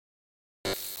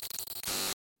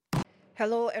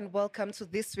Hello and welcome to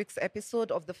this week's episode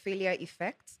of The Failure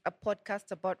Effect, a podcast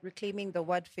about reclaiming the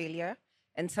word failure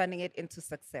and turning it into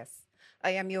success. I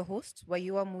am your host,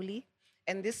 Wayua Muli,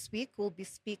 and this week we'll be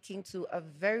speaking to a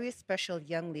very special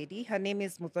young lady. Her name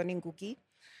is Muthoni Ngugi.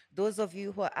 Those of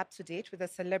you who are up to date with the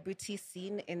celebrity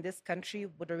scene in this country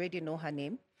would already know her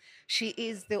name. She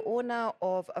is the owner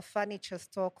of a furniture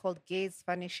store called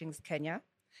Furnishings Kenya.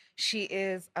 She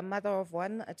is a mother of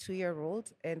one, a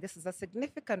 2-year-old, and this is a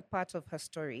significant part of her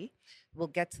story. We'll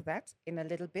get to that in a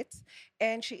little bit.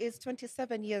 And she is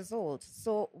 27 years old.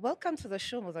 So welcome to the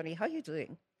show, Muthoni. How are you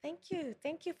doing? Thank you.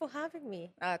 Thank you for having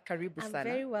me. Karibu I'm sana.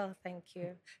 very well, thank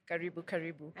you.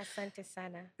 Karibu. Asante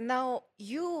sana. Now,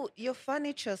 your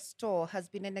furniture store has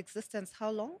been in existence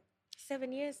how long?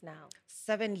 7 years now.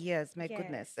 7 years, my Yes.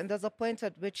 goodness. And there's a point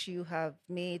at which you have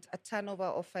made a turnover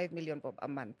of 5 million bob a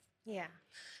month. Yeah.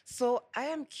 So I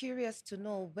am curious to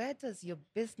know, where does your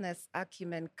business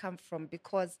acumen come from?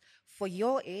 Because for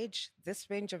your age,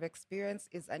 this range of experience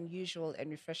is unusual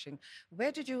and refreshing.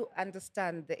 Where did you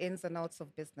understand the ins and outs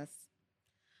of business?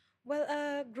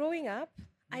 Well, growing up,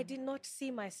 I did not see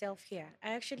myself here.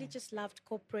 I actually just loved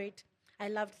corporate. I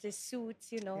loved the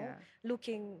suits, Yeah.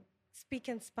 looking speak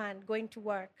and span, going to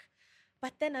work.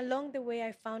 But then along the way,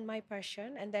 I found my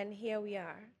passion, and then here we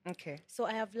are. Okay. So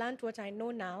I have learned what I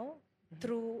know now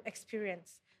through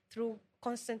experience, through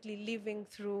constantly living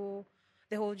through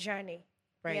the whole journey.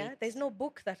 Right. Yeah, there's no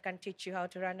book that can teach you how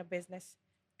to run a business.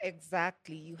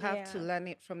 Exactly. You have to Yeah. learn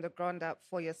it from the ground up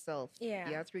for yourself.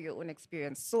 Yeah. Through your own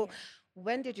experience. So Yeah.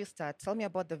 when did you start? Tell me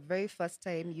about the very first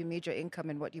time you made your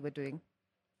income and what you were doing.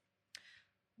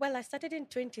 Well, I started in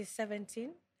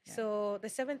 2017. Yeah. So the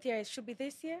 7th year should be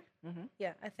this year. Mm-hmm.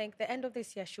 Yeah, I think the end of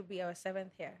this year should be our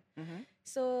 7th year. Mm-hmm.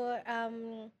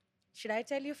 So should I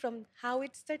tell you from how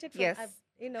it started? From, Yes.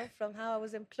 From how I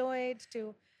was employed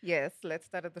to... Yes, let's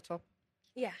start at the top.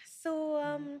 Yeah. So,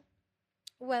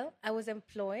 well, I was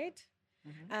employed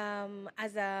Mm-hmm.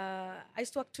 I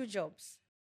used to work 2 jobs.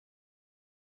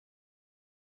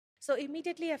 So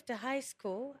immediately after high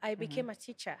school, I became a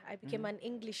teacher. I became an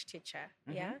English teacher.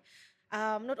 Yeah.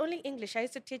 Not only English, I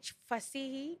used to teach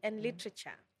Fasihi and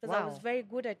literature because I was Wow. very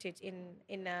good at it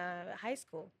in high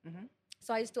school. Mm-hmm.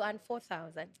 So I used to earn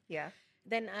 4,000. Yeah.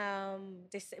 Then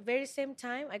this very same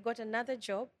time, I got another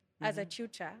job as a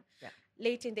tutor. Yeah.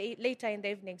 Later in the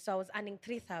evening, so I was earning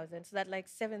 3,000. So that like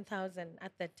 7,000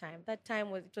 at that time. That time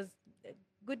was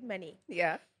good money.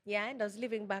 Yeah. Yeah, and I was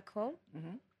living back home.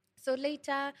 Mm-hmm. So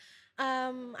later,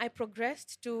 I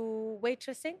progressed to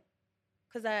waitressing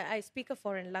because I speak a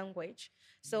foreign language.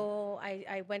 So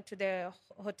I went to the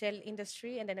hotel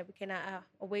industry and then I became a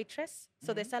waitress.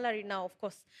 So the salary now, of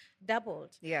course,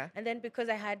 doubled. Yeah. And then because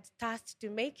I had tasks to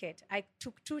make it, I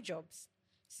took 2 jobs.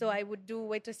 So I would do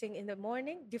waitressing in the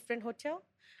morning, different hotel,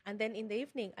 and then in the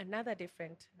evening, another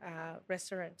different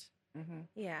restaurant. Mm-hmm.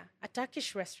 Yeah, a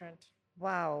Turkish restaurant.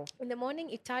 Wow. In the morning,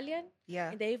 Italian.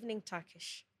 Yeah. In the evening,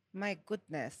 Turkish. My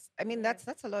goodness. I mean, Yeah.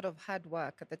 that's a lot of hard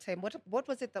work at the time. What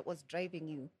was it that was driving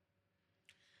you?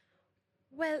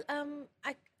 Well,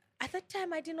 at that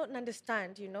time, I did not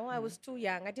understand, I was too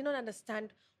young. I did not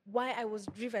understand why I was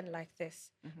driven like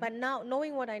this. But now,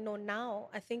 knowing what I know now,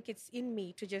 I think it's in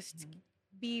me to just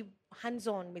be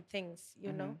hands-on with things,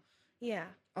 Yeah.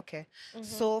 Okay.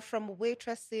 So from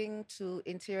waitressing to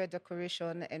interior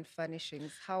decoration and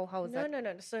furnishings, how was No, that?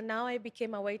 no. So now I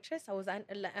became a waitress. I was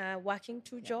working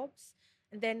 2 jobs.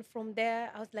 And then from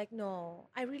there, I was like, no,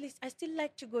 I still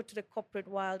like to go to the corporate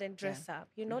world and dress up,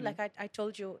 like I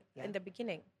told you in the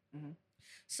beginning. Mhm.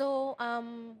 So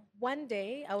one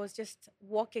day I was just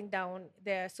walking down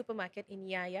the supermarket in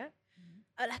Yaya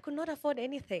and I could not afford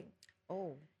anything.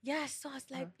 Oh. Yeah, so I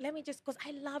was like, let me just, because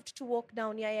I loved to walk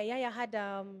down Yaya. Yaya had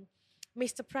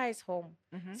Mr. Price home.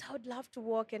 So I would love to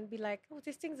walk and be like, oh,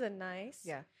 these things are nice.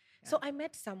 Yeah. So I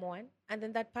met someone, and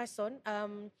then that person,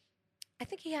 I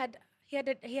think he had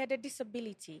a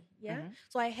disability. Yeah.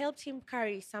 So I helped him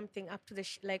carry something up to the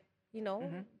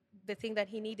the thing that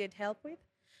he needed help with,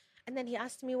 and then he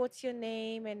asked me, "What's your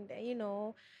name?" And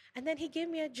and then he gave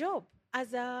me a job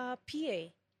as a PA.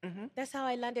 That's how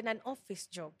I landed an office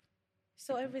job.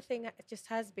 So everything just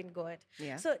has been good.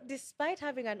 Yeah. So despite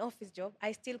having an office job,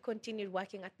 I still continued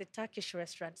working at the Turkish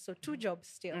restaurant. So 2 jobs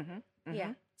still.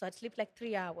 Yeah. So I'd sleep like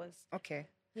 3 hours. Okay.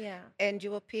 Yeah. And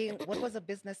you were paying, what was the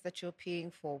business that you were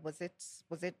paying for? Was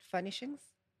it furnishings?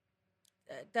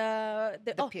 No.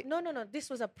 This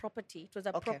was a property. It was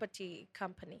a Okay. property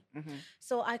company.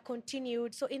 So I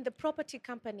continued. So in the property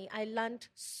company, I learned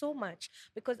so much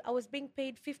because I was being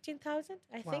paid 15,000,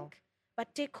 I Wow. think,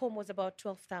 but take home was about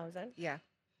 12,000. Yeah.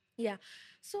 Yeah.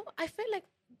 So I felt like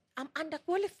I'm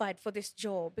underqualified for this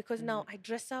job because now I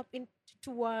dress up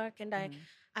to work and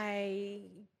I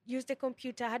use the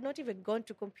computer. I had not even gone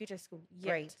to computer school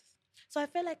yet. Right. So I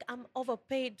felt like I'm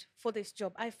overpaid for this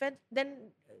job. I felt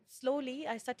then slowly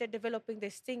I started developing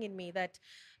this thing in me that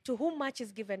to whom much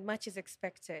is given, much is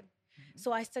expected.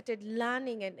 So I started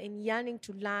learning and yearning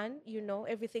to learn,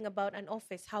 everything about an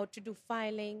office, how to do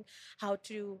filing, how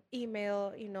to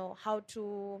email, how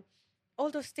to, all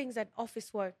those things that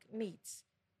office work needs.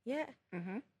 Yeah.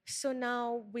 So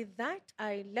now with that,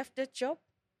 I left the job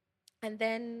and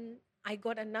then I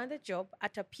got another job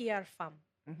at a PR firm.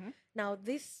 Now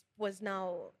this was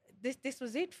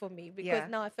it for me because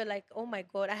now I feel like, oh my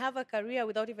God, I have a career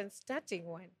without even starting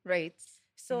one. Right.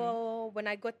 So when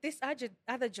I got this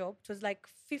other job, it was like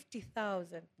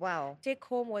 50,000. Wow. Take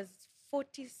home was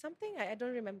 40 something. I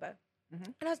don't remember.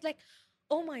 And I was like,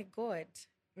 oh my God.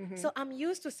 So I'm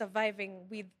used to surviving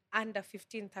with under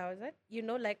 15,000.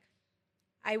 Like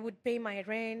I would pay my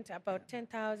rent about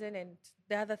 10,000 and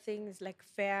the other things like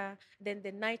fare. Then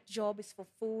the night job is for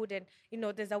food. And,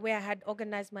 there's a way I had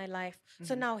organized my life.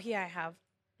 So now here I have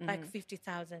like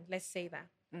 50,000, let's say that.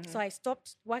 So I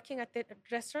stopped working at the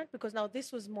restaurant because now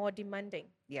this was more demanding.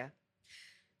 Yeah.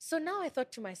 So now I thought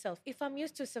to myself, if I'm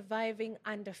used to surviving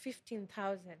under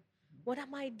 15,000, what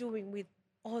am I doing with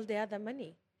all the other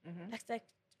money? That's like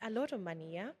a lot of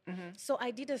money, yeah? So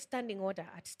I did a standing order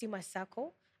at Steamer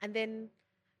Circle, and then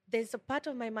there's a part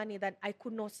of my money that I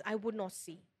would not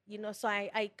see, so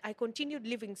I continued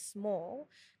living small,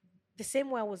 the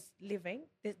same way I was living,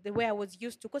 the way I was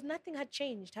used to, because nothing had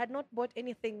changed. I had not bought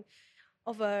anything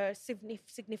of a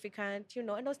significant, and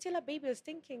I was still a baby. I was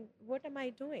thinking, what am I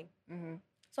doing?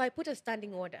 So I put a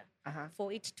standing order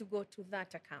for it to go to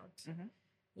that account.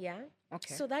 Yeah.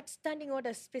 Okay. So that standing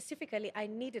order specifically, I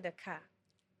needed a car.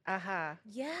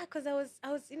 Yeah, because I was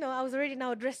I was already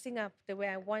now dressing up the way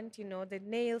I want, the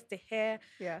nails, the hair.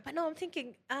 Yeah. But now I'm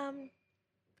thinking,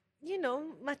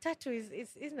 matatu is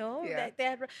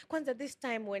they're kwanza this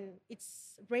time when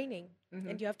it's raining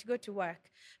and you have to go to work,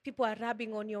 people are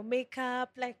rubbing on your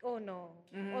makeup, like, oh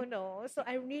no. So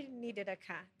I really needed a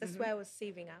car. That's why I was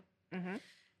saving up.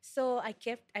 So I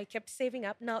kept saving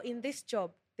up. Now in this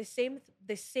job, the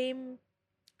same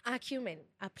acumen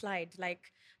applied,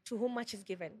 like to whom much is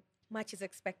given, much is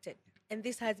expected. And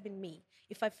this has been me.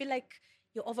 If I feel like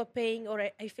you're overpaying or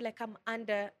I feel like I'm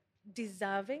under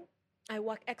deserving, I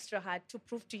work extra hard to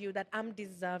prove to you that I'm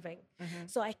deserving.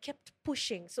 So I kept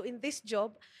pushing. So in this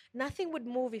job, nothing would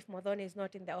move if Muthoni is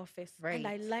not in the office. Right. And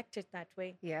I liked it that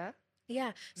way. Yeah.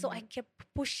 Yeah. So I kept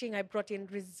pushing. I brought in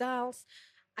results.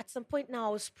 At some point now,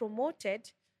 I was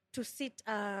promoted to sit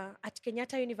at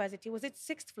Kenyatta University. Was it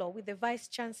 6th floor with the vice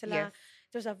chancellor? Yes.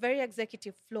 It was a very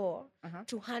executive floor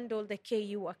to handle the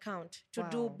KU account, to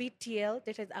do BTL,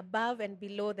 that is above and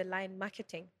below the line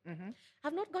marketing.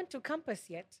 I've not gone to campus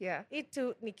yet. Yeah.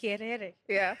 Itu ni kierere.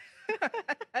 Yeah.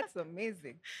 That's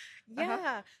amazing.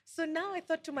 Yeah. So now I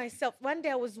thought to myself, one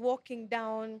day I was walking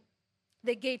down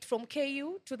the gate from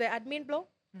KU to the admin block,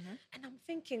 and I'm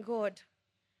thinking, God,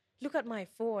 look at my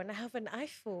phone. I have an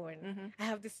iPhone. I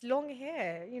have this long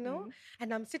hair,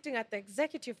 and I'm sitting at the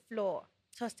executive floor.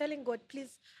 So I was telling God,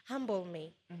 please humble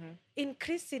me,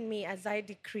 increase in me as I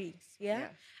decrease. Yeah.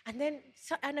 And then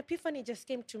an epiphany just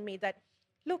came to me that,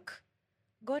 look,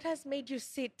 God has made you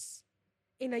sit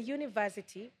in a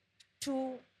university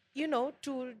to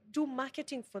do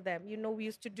marketing for them. We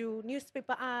used to do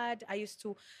newspaper ad. I used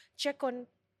to check on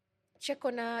it's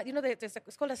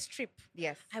called a strip.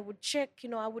 Yes. I would check,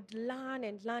 I would learn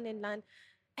and learn and learn.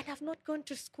 And I've not gone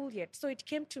to school yet. So it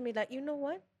came to me that, you know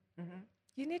what?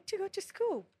 You need to go to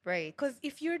school. Right. Because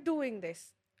if you're doing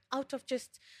this out of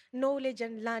just knowledge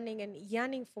and learning and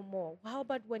yearning for more, how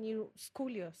about when you school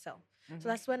yourself? So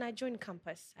that's when I joined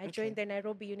campus. I joined the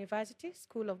Nairobi University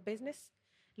School of Business,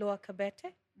 Lower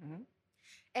Kabete.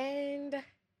 And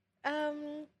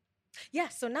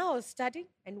so now I was studying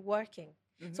and working.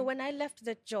 So when I left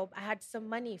that job, I had some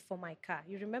money for my car.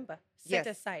 You remember? Set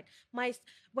aside.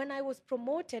 When I was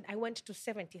promoted, I went to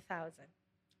 70,000.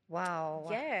 Wow.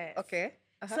 Yes. Okay.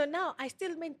 So now I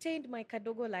still maintained my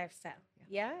Kadogo lifestyle.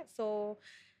 Yeah. So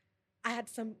I had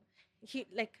some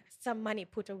money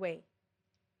put away.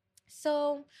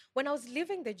 So when I was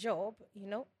leaving the job,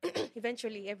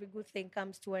 eventually every good thing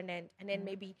comes to an end. And then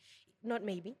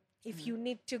if you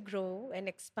need to grow and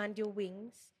expand your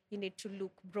wings, you need to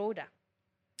look broader,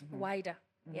 wider.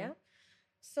 Yeah.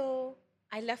 So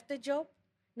I left the job.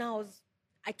 Now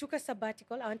I took a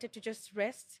sabbatical. I wanted to just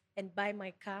rest and buy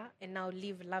my car and now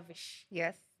live lavish.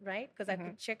 Yes. Right? Because I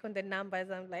could check on the numbers.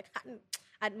 I'm like,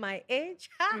 at my age,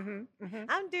 I'm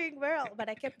doing well. But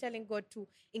I kept telling God to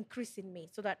increase in me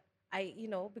so that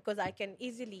because I can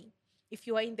easily, if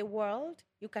you are in the world,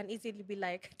 you can easily be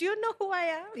like, do you know who I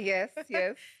am? Yes,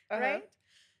 yes. Right?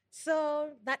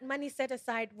 So that money set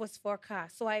aside was for a car.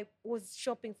 So I was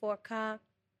shopping for a car.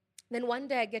 Then one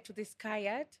day I get to this car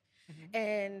yard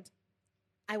and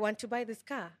I want to buy this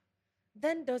car.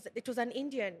 Then it was an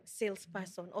Indian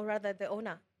salesperson, or rather the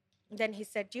owner. Then he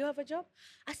said, do you have a job?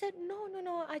 I said,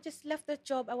 no. I just left the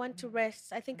job. I want to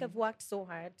rest. I think I've worked so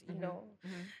hard,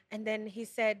 And then he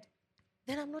said,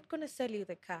 then I'm not going to sell you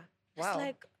the car. Wow. It's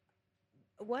like,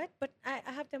 what? But I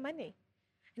have the money.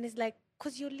 And it's like,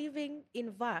 because you're living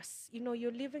in verse,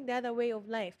 you're living the other way of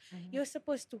life. You're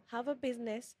supposed to have a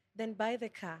business, then buy the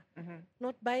car.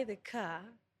 Not buy the car,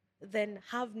 then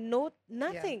have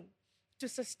nothing to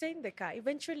sustain the car.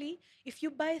 Eventually, if you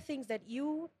buy things that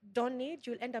you don't need,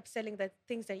 you'll end up selling the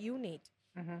things that you need.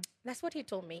 That's what he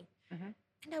told me.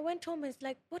 And I went home and it's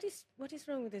like, what is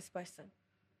wrong with this person?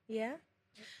 Yeah.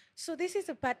 So this is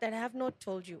a part that I have not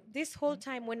told you. This whole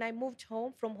time when I moved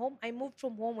from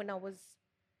home when I was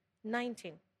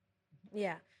 19.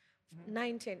 Yeah,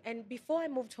 19. And before I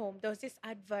moved home, there was this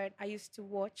advert I used to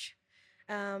watch.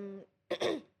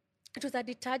 It was a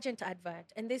detergent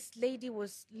advert. And this lady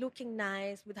was looking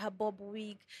nice with her bob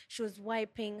wig. She was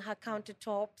wiping her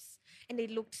countertops. And it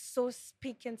looked so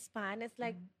spick and span. It's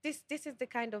like, this is the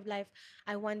kind of life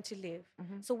I want to live.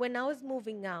 So when I was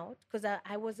moving out, because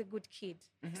I was a good kid,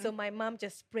 so my mom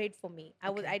just prayed for me.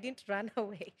 I didn't run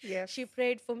away. Yes. She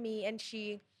prayed for me and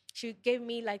she gave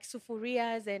me like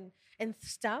sufurias and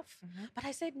stuff. But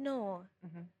I said, no,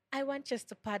 I want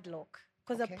just a padlock.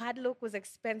 Because a padlock was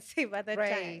expensive at the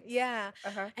time. Yeah.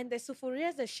 And the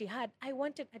sufurias that she had, I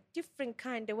wanted a different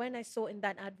kind. The one I saw in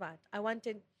that advert, I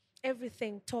wanted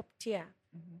everything top tier,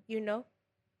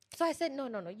 So I said, no,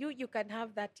 you can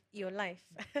have that your life.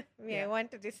 I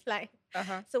wanted this life.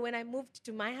 So when I moved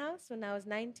to my house when I was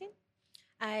 19,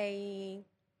 I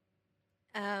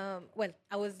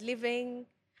was living.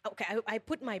 Okay, I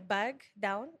put my bag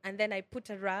down and then I put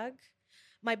a rag.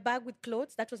 My bag with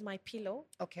clothes, that was my pillow.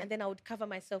 Okay. And then I would cover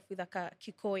myself with a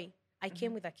kikoi. I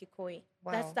came with a kikoi.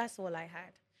 Wow. That's all I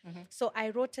had. So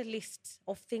I wrote a list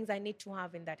of things I need to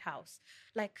have in that house,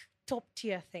 like top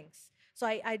tier things. So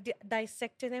I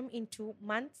dissected them into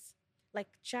months. Like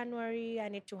January, I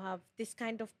need to have this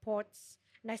kind of pots.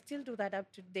 And I still do that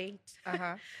up to date.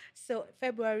 So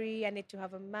February, I need to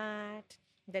have a mat.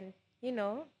 Then,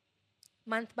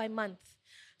 month by month.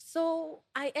 So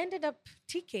I ended up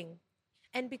ticking.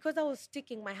 And because I was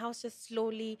ticking, my house just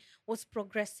slowly was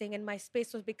progressing and my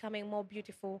space was becoming more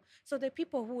beautiful. So the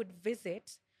people who would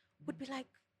visit would be like,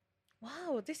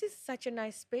 wow, this is such a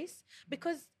nice space.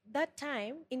 Because that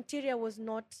time, interior was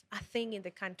not a thing in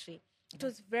the country. It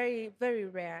was very, very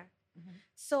rare.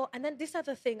 So, and then this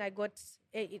other thing I got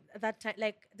at that time,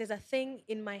 like there's a thing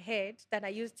in my head that I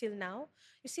use till now.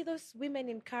 You see those women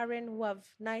in Karen who have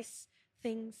nice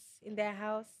things in their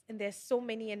house and there's so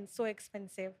many and so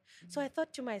expensive. So I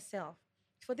thought to myself,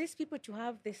 for these people to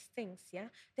have these things,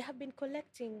 they have been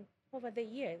collecting over the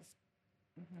years.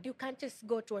 You can't just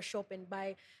go to a shop and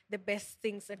buy the best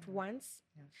things at once.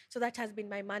 So that has been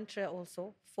my mantra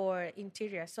also for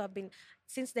interior. So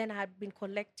since then I've been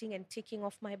collecting and ticking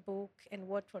off my book and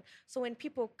what. So when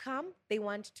people come, they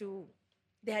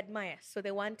admire. So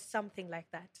they want something like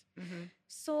that.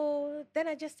 So then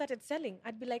I just started selling.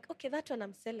 I'd be like, okay, that one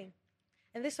I'm selling.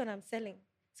 And this one I'm selling.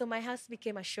 So my house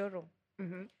became a showroom.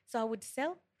 So I would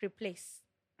sell, replace.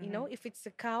 If it's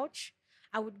a couch,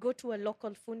 I would go to a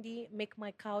local fundi, make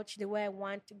my couch the way I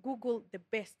want, Google the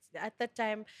best. At that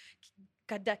time,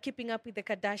 keeping up with the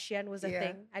Kardashian was a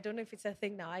thing. I don't know if it's a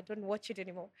thing now. I don't watch it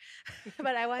anymore.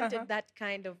 But I wanted that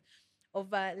kind of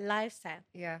lifestyle.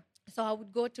 Yeah. So I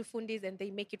would go to fundis and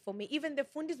they make it for me. Even the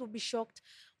fundis would be shocked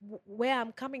where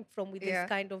I'm coming from with this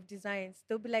kind of designs.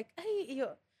 They'll be like, hey,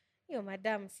 yo,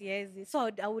 madam, siezi. So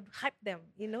I would hype them,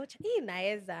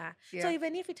 naeza. So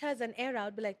even if it has an error,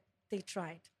 I'd be like, they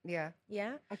tried. Yeah.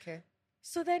 Okay.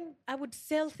 So then I would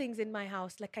sell things in my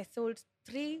house. Like I sold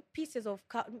 3 pieces of,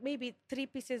 maybe 3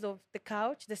 pieces of the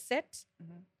couch, the set,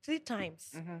 3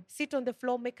 times. Sit on the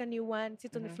floor, make a new one.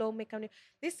 Sit on the floor, make a new.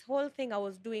 This whole thing I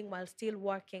was doing while still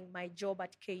working my job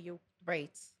at KU.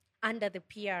 Right. Under the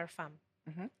PR firm.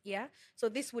 Yeah. So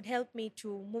this would help me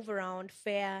to move around,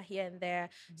 fare here and there,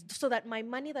 so that my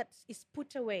money that is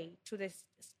put away to this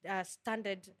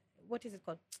standard, what is it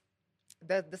called?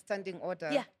 The standing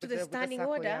order. Yeah, to the standing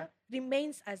order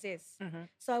remains as is.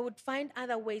 So I would find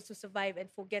other ways to survive and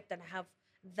forget that I have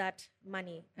that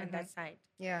money and that side.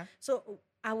 Yeah. So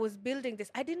I was building this.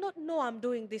 I did not know I'm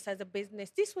doing this as a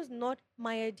business. This was not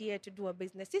my idea to do a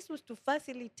business. This was to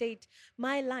facilitate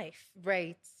my life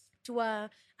Right. to a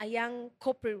young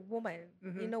corporate woman,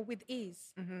 with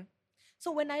ease.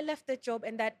 So when I left the job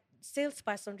and that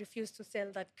salesperson refused to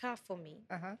sell that car for me,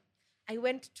 I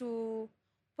went to,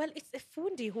 it's a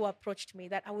fundi who approached me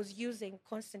that I was using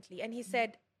constantly. And he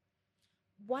said,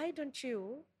 why don't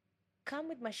you come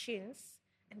with machines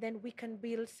and then we can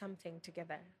build something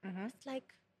together? It's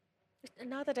like,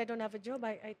 now that I don't have a job,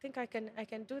 I think I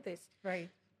can do this.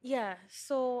 Right. Yeah.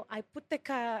 So I put the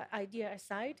car idea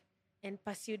aside and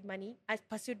pursued money. I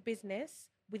pursued business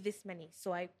with this money.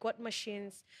 So I got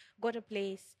machines, got a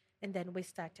place, and then we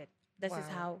started. This is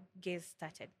how Gaze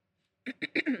started.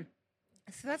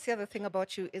 So that's the other thing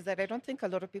about you, is that I don't think a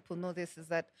lot of people know this, is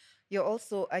that you're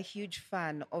also a huge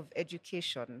fan of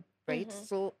education, right?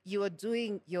 So you are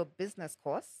doing your business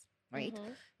course, right?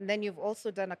 And then you've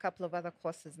also done a couple of other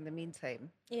courses in the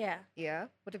meantime. Yeah. Yeah.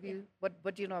 What have you?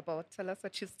 What do you know about? Tell us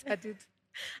what you studied.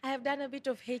 I have done a bit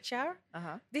of HR.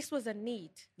 This was a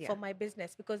need for my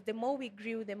business because the more we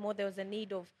grew, the more there was a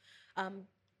need of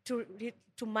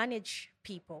to manage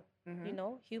people.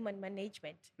 Human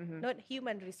management, not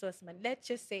human resource man. Let's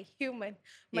just say human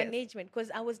management,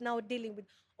 because I was now dealing with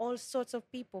all sorts of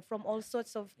people from all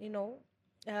sorts of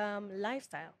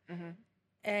lifestyle.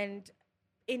 And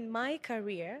in my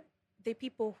career, the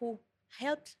people who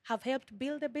have helped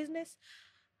build a business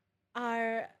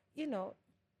are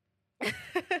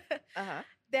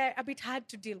they're a bit hard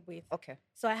to deal with. Okay.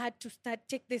 So I had to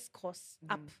take this course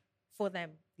up for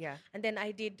them. Yeah. And then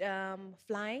I did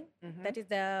flying. That is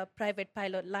the private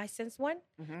pilot license one.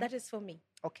 That is for me.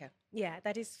 Okay. Yeah,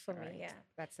 that is for me. Right. Yeah.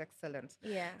 That's excellent.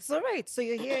 Yeah. So, right. So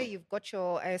you're here, you've got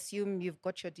I assume you've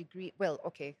got your degree. Well,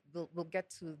 okay. We'll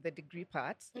get to the degree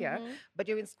part. Yeah. But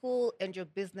you're in school and your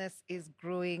business is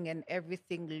growing and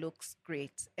everything looks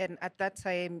great. And at that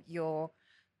time, you're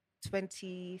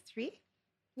 23?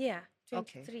 Yeah.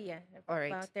 23, Okay. yeah. All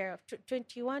right. About there.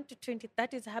 21 to 20.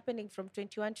 That is happening from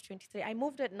 21 to 23. I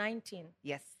moved at 19.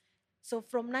 Yes. So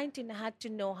from 19, I had to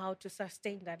know how to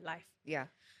sustain that life. Yeah.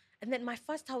 And then my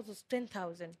first house was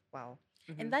 10,000. Wow.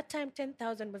 And that time,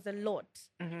 10,000 was a lot.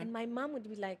 And my mom would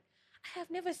be like, I have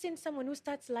never seen someone who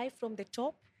starts life from the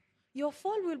top. Your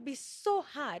fall will be so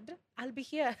hard. I'll be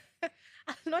here.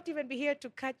 I'll not even be here to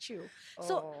catch you. Oh.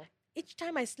 So each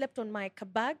time I slept on my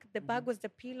bag, the bag was the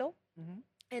pillow.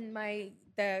 And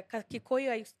the kikoyo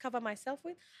I used to cover myself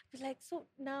with, I was like, so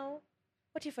now,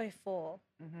 what if I fall?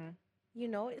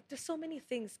 There's so many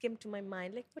things came to my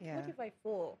mind. Like, what if I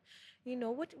fall?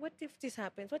 What if this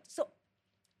happens? So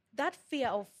that fear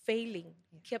of failing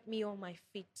kept me on my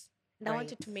feet. And I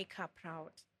wanted to make her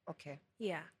proud. Okay.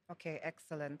 Yeah. Okay,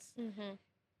 excellent.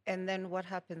 And then what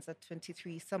happens at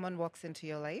 23? Someone walks into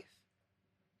your life?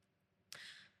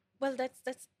 Well, that's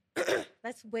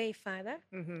that's way further.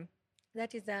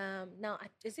 That is now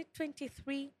is it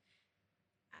 23?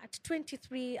 At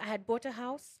 23, I had bought a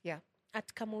house. Yeah.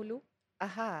 At Kamulu.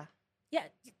 Aha. Yeah.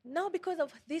 Now because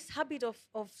of this habit of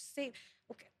saying,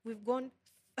 okay, we've gone.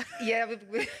 Yeah,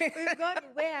 we've gone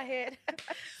way ahead.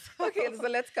 Okay, so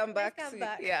let's come back.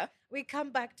 Yeah. We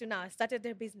come back to now. I started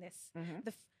their business.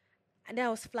 And I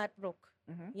was flat broke.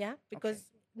 Yeah,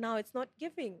 because now it's not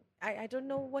giving. I don't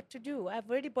know what to do. I've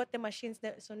already bought the machines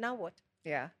there, so now what?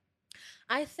 Yeah.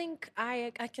 I think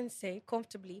I can say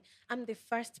comfortably I'm the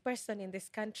first person in this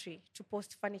country to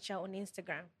post furniture on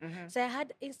Instagram. So I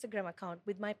had Instagram account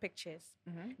with my pictures.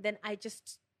 Then I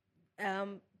just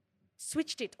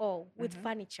switched it all with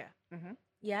furniture.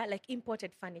 Yeah, like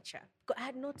imported furniture. I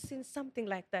had not seen something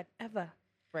like that ever.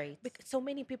 Right. Because so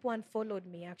many people unfollowed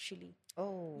me actually.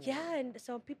 Oh. Yeah, and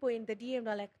some people in the DM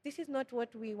are like, this is not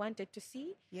what we wanted to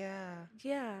see. Yeah.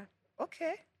 Yeah.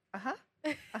 Okay.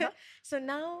 So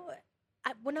now,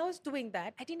 when I was doing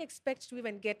that, I didn't expect to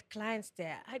even get clients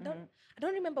there. I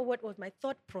don't remember what was my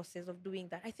thought process of doing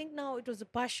that. I think now it was a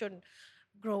passion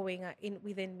growing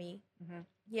within me.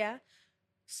 Yeah.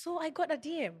 So I got a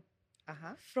DM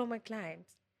from a client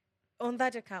on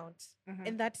that account,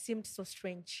 and that seemed so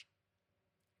strange.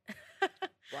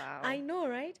 Wow. I know,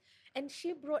 right? And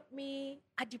she brought me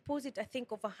a deposit, I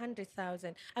think, of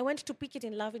 100,000. I went to pick it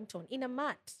in Lavington in a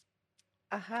mat.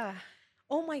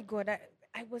 Oh my God!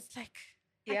 I was like,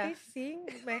 are they seeing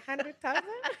my 100,000?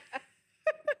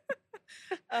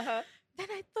 Then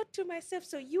I thought to myself,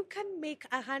 so you can make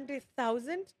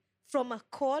 100,000 from a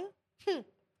call?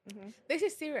 This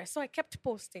is serious. So I kept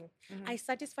posting. I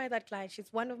satisfied that client.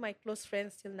 She's one of my close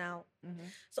friends till now.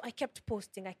 So I kept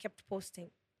posting.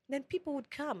 Then people would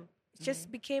come. It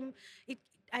just became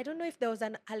I don't know if there was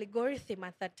an algorithm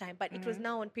at that time, but it was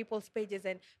now on people's pages,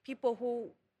 and people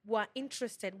who were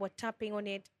interested were tapping on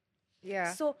it.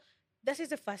 Yeah. So that is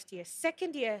the first year.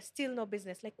 Second year, still no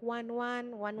business. Like one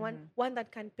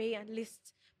that can pay at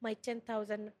least my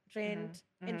 10,000 rent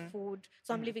and food.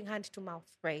 So I'm living hand to mouth.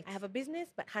 Right. I have a business,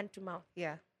 but hand to mouth.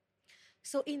 Yeah.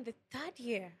 So in the third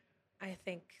year, I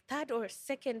think, third or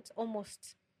second,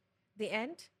 almost the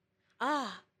end,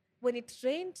 when it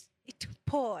rained, it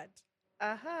poured.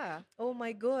 Aha. Oh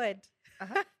my God.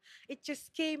 Uh-huh. It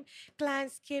just came,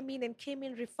 clients came in,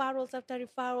 referrals after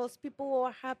referrals. People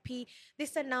were happy.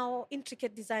 These are now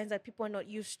intricate designs that people are not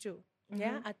used to,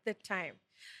 at the time.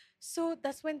 So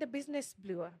that's when the business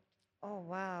blew up. Oh,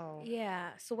 wow. Yeah.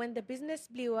 So when the business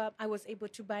blew up, I was able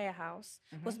to buy a house.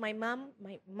 Because my mom,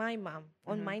 my mom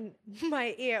on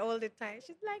my ear all the time.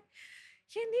 She's like,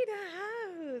 you need a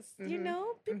house. You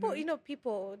know,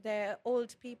 people, they're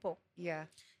old people. Yeah.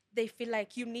 They feel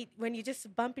like you need, when you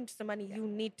just bump into the money, you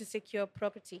need to secure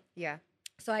property. Yeah.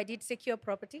 So I did secure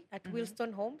property at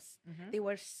Wilston Homes. They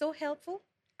were so helpful.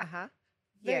 Uh-huh.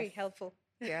 Very helpful.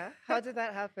 Yeah. How did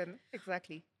that happen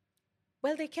exactly?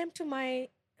 Well, they came to my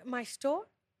store.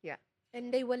 Yeah.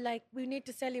 And they were like, we need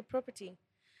to sell your property.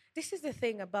 This is the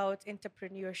thing about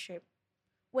entrepreneurship.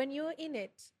 When you're in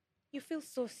it, you feel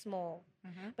so small.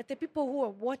 But the people who are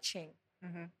watching,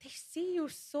 they see you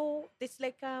so, it's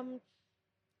like,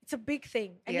 it's a big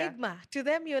thing. Enigma. To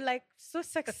them, you're like so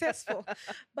successful.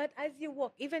 But as you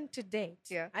walk, even to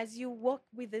date, as you walk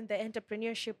within the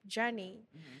entrepreneurship journey,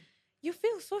 you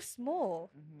feel so small,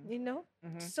 you know?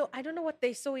 So I don't know what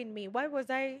they saw in me. Why was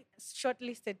I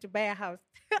shortlisted to buy a house?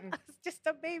 I was just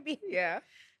a baby. Yeah.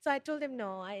 So I told them,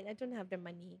 no, I don't have the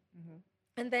money.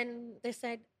 And then they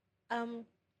said,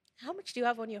 how much do you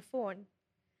have on your phone?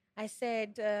 I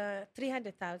said,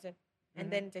 300,000. And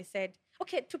then they said,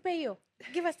 okay, to pay you,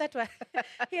 give us that one.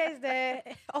 Here's the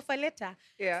offer letter.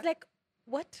 Yeah. It's like,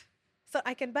 what? So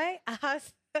I can buy a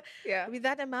house with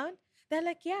that amount? They're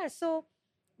like, yeah, so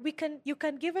you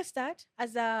can give us that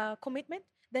as a commitment.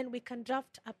 Then we can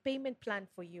draft a payment plan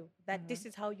for you that this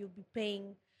is how you'll be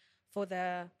paying for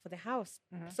the house.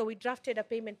 So we drafted a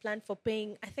payment plan for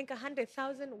paying, I think,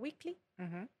 100,000 weekly.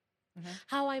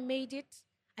 How I made it,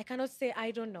 I cannot say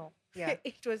I don't know. Yeah.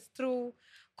 It was through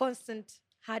constant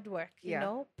hard work, you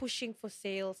know, pushing for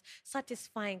sales,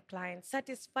 satisfying clients.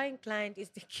 Satisfying client is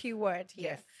the key word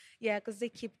here. Yes. Yeah, because they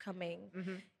keep coming.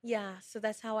 Yeah, so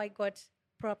that's how I got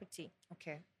property.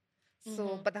 Okay.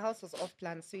 So, but the house was off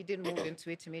plan, so you didn't move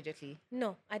into it immediately.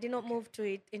 No, I did not move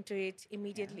into it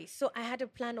immediately. So I had a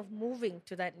plan of moving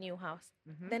to that new house.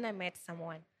 Then I met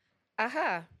someone.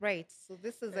 Aha, right. So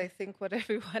this is, I think, what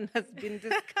everyone has been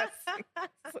discussing.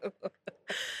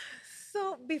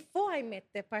 So before I met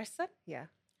the person, Yeah.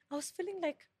 I was feeling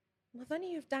like,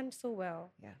 Muthoni, you've done so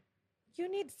well. Yeah. You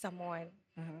need someone.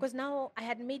 Because now I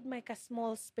had made like a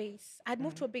small space. I'd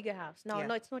moved to a bigger house. Now,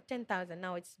 no, it's not 10,000.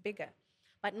 Now it's bigger,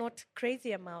 but not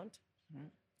crazy amount.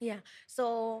 Yeah.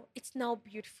 So it's now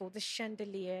beautiful. The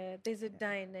chandelier, there's a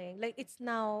dining. Like it's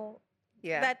now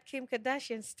that Kim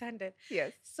Kardashian standard.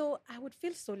 Yes. So I would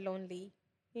feel so lonely,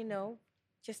 you know,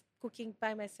 just cooking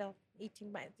by myself,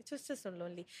 eating by. It was just so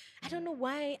lonely. I don't know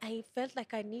why I felt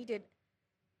like I needed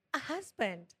a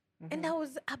husband, and I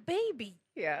was a baby.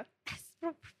 Yeah. As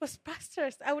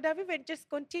preposterous. I would have even just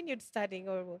continued studying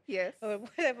or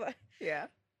whatever. Yeah.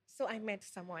 So I met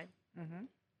someone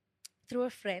through a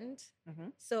friend.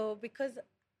 So because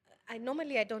I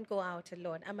don't go out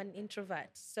alone. I'm an introvert.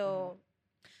 So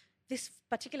this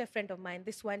particular friend of mine,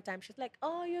 this one time, she's like,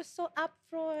 oh, you're so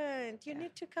upfront. You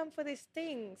need to come for these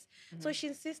things. So she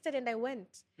insisted and I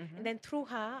went. And then through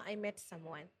her, I met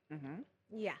someone.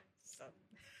 Yeah. So.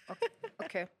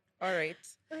 Okay. All right.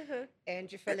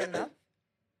 And you fell in love?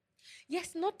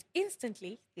 Yes, not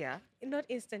instantly. Yeah. Not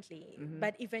instantly,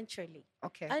 but eventually.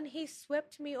 Okay. And he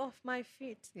swept me off my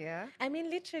feet. Yeah. I mean,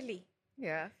 literally.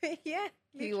 Yeah. Yeah.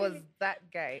 Literally. He was that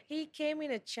guy. He came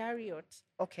in a chariot.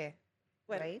 Okay.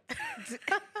 Well, right.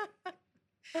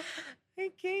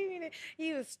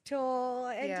 He was tall,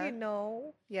 and you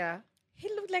know. Yeah. He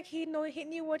looked like he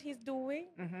knew what he's doing.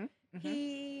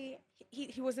 He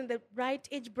was in the right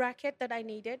age bracket that I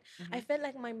needed. I felt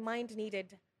like my mind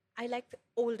needed. I liked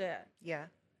older. Yeah.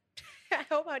 I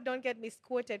hope I don't get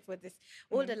misquoted for this.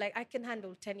 Older, like I can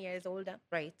handle 10 years older.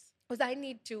 Right. Because I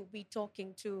need to be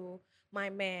talking to my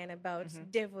man about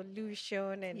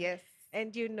devolution and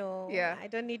and you know, I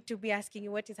don't need to be asking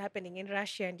you what is happening in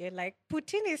Russia and you're like,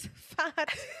 Putin is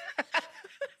fat.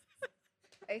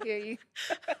 I hear you.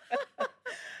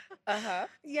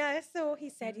 Yeah, so he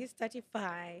said he's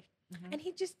 35 and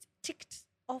he just ticked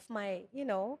off my, you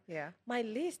know, my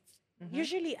list.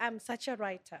 Usually I'm such a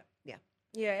writer. Yeah.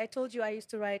 Yeah, I told you I used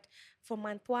to write for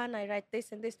month one. I write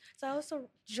this and this. So I also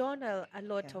journal a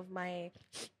lot of my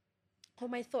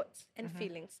thoughts and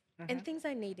feelings and things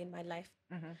I need in my life.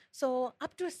 So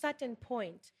up to a certain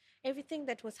point, everything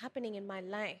that was happening in my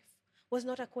life was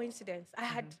not a coincidence. I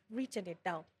had written it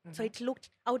down. So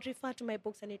I would refer to my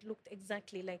books and it looked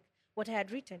exactly like what I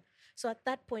had written. So at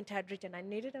that point I had written, I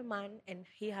needed a man and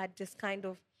he had this kind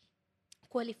of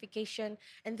qualification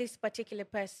and this particular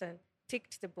person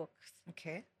ticked the box.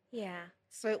 Okay. Yeah.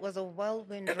 So it was a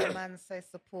whirlwind romance, I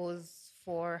suppose,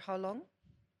 for how long?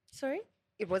 Sorry?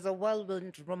 It was a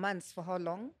whirlwind romance for how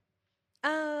long?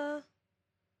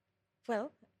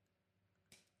 Well,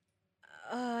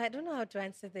 I don't know how to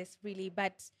answer this really,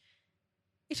 but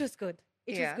it was good.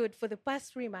 It was good. For the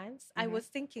past 3 months, I was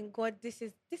thinking, God, this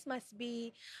must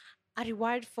be a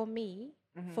reward for me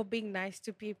for being nice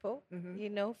to people,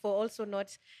 for also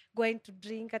not going to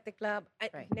drink at the club.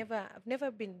 I've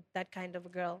never been that kind of a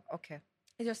girl. Okay.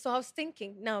 So I was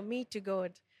thinking, now me to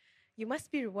God, you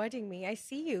must be rewarding me. I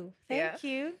see you. Thank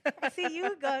you. I see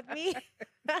you got me.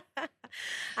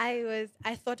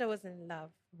 I thought I was in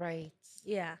love. Right.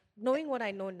 Yeah. Knowing what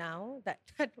I know now, that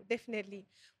definitely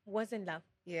was in love.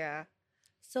 Yeah.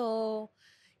 So,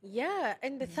 yeah.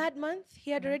 In the third month,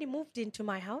 he had already moved into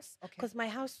my house because my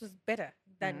house was better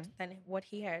than what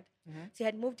he had. So he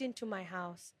had moved into my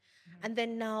house. And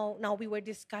then now we were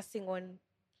discussing on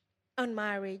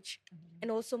marriage and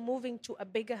also moving to a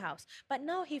bigger house. But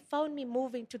now he found me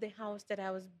moving to the house that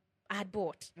I had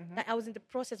bought. That I was in the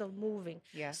process of moving.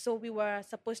 Yeah. So we were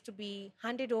supposed to be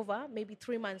handed over maybe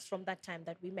 3 months from that time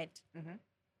that we met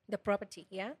the property.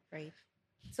 Yeah. Right.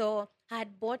 So I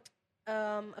had bought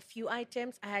a few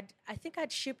items. I think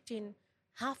I'd shipped in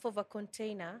half of a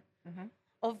container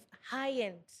of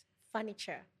high-end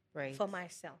furniture for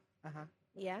myself.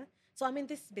 Yeah. So I'm in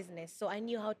this business, so I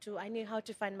knew how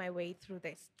to find my way through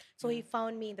this. So he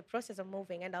found me in the process of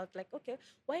moving, and I was like, okay,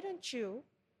 why don't you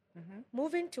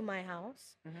move into my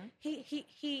house?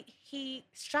 He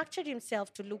structured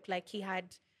himself to look like he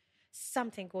had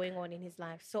something going on in his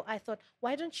life. So I thought,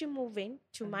 why don't you move in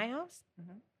to my house,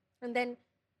 and then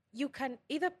you can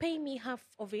either pay me half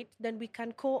of it, then we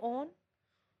can go on,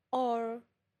 or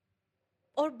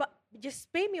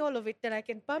just pay me all of it, then I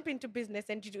can pump into business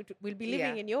and we'll be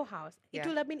living in your house. It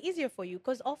would have been easier for you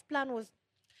because off plan was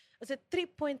it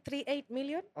 3.38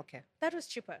 million? Okay. That was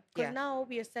cheaper because now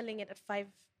we are selling it at 5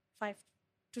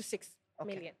 to 6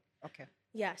 million. Okay.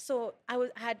 Yeah, so I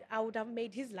would have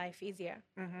made his life easier.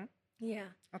 Yeah.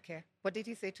 Okay. What did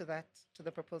he say to that, to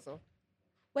the proposal?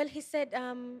 Well, he said,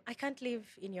 I can't live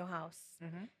in your house.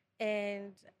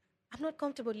 And I'm not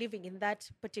comfortable living in that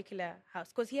particular house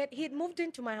because he had moved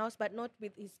into my house, but not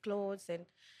with his clothes, and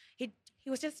he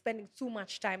was just spending too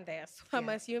much time there. So I'm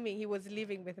assuming he was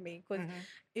living with me because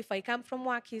if I come from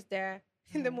work, he's there.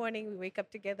 In the morning, we wake up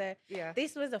together. Yeah.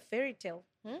 This was a fairy tale.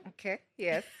 Okay.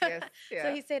 Yes. Yes. Yeah.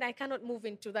 So he said, I cannot move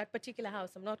into that particular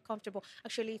house. I'm not comfortable.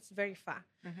 Actually, it's very far.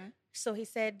 So he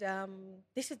said,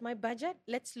 this is my budget.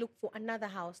 Let's look for another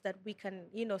house that we can,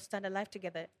 stand alive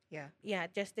together. Yeah. Yeah,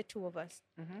 just the two of us.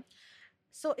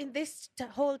 So in this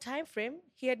whole time frame,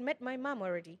 he had met my mom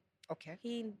already. Okay.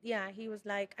 He was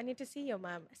like, I need to see your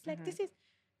mom. It's like,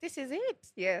 this is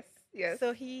it. Yes. Yes.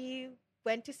 So he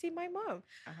went to see my mom.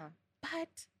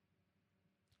 But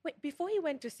wait, before he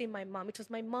went to see my mom, it was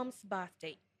my mom's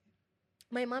birthday.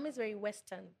 My mom is very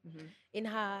Western in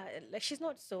her, like, she's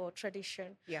not so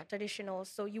traditional.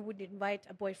 So you would invite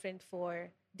a boyfriend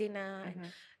for dinner.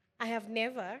 I have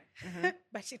never,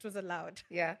 but it was allowed.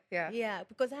 Yeah, yeah. Yeah,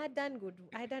 because I had done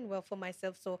well for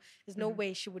myself. So there's no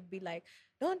way she would be like,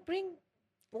 don't bring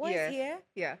boys here.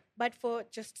 Yeah. But for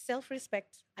just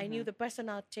self-respect, I knew the person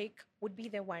I'll take would be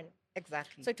the one.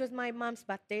 Exactly. So it was my mom's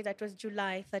birthday. That was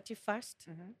July 31st.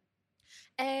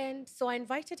 And so I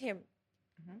invited him.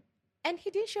 And he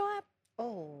didn't show up.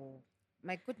 Oh,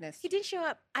 my goodness. He didn't show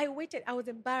up. I waited. I was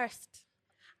embarrassed.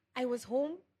 I was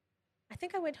home. I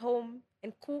think I went home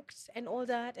and cooked and all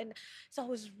that. And so I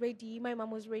was ready. My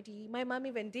mom was ready. My mom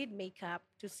even did makeup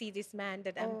to see this man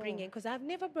that I'm bringing because I've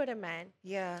never brought a man.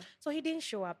 Yeah. So he didn't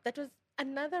show up. That was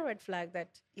another red flag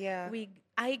that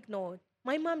I ignored.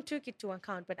 My mom took it to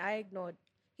account, but I ignored.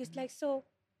 He's like, so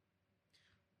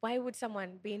why would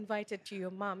someone be invited to your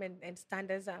mom and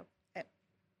stand us up?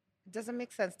 It doesn't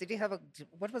make sense. Did he have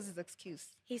what was his excuse?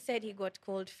 He said he got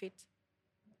cold feet.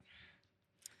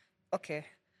 Okay.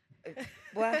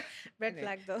 Well, red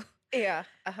flag though. Yeah.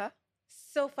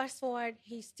 So fast forward,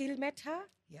 he still met her.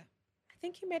 Yeah. I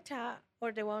think he met her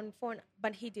or they were on phone,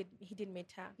 but he did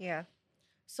meet her. Yeah.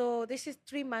 So this is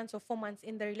 3 months or 4 months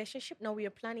in the relationship. Now we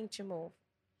are planning to move.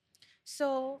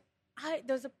 So I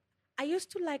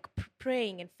used to like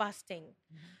praying and fasting,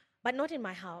 but not in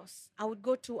my house. I would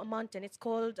go to a mountain. It's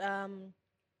called what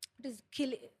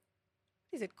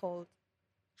is it called?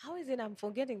 How is it? I'm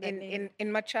forgetting that name.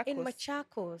 In Machakos. In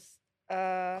Machakos.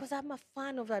 Because I'm a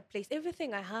fan of that place.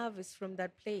 Everything I have is from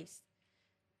that place.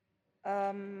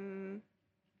 God,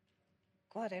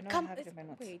 I know I have them in my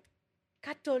notes. Wait.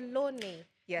 Catoloni.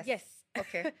 Yes. Yes.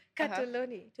 Okay.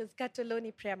 Catoloni. It was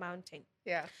Catoloni Prayer Mountain.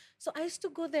 Yeah. So I used to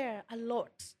go there a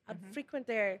lot. I'd frequent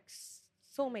there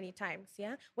so many times.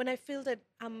 Yeah. When I feel that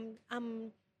I'm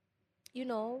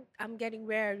getting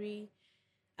weary,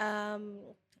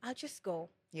 I'll just go.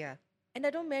 Yeah. And I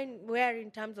don't mean weary in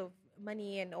terms of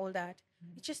money and all that.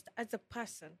 It's just as a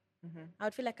person. I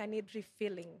would feel like I need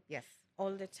refilling. Yes.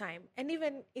 All the time. And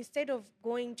even instead of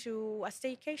going to a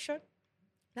staycation,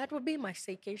 that would be my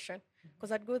staycation.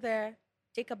 Because I'd go there,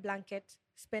 take a blanket,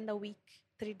 spend a week,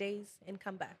 3 days, and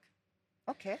come back.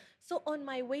 Okay. So on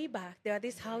my way back, there are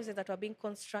these houses that were being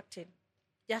constructed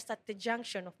just at the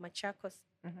junction of Machakos.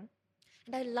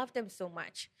 And I love them so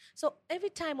much. So every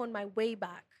time on my way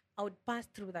back, I would pass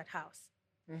through that house.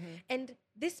 And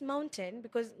this mountain,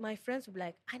 because my friends would be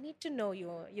like, I need to know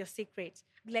your secrets.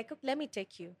 Like, let me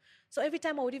take you. So every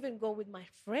time I would even go with my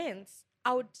friends,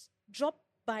 I would drop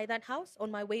by that house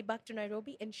on my way back to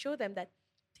Nairobi and show them that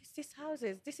these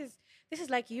houses, this is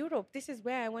like Europe. This is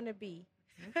where I want to be.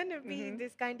 I want to be in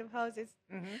this kind of houses.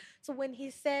 So when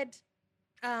he said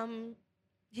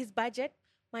his budget,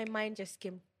 my mind just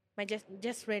came. I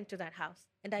just ran to that house.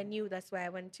 And I knew that's where I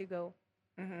wanted to go.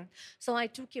 So I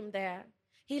took him there.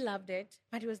 He loved it,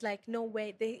 but he was like, no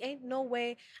way, there ain't no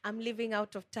way I'm living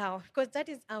out of town, because that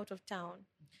is out of town.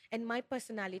 And my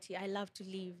personality, I love to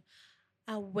live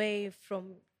away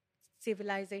from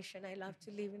civilization. I love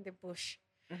to live in the bush.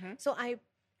 So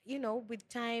with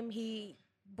time, he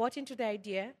bought into the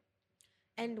idea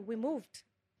and we moved.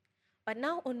 But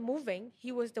now on moving,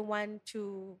 he was the one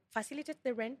to facilitate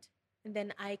the rent, and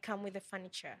then I come with the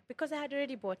furniture because I had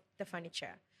already bought the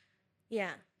furniture.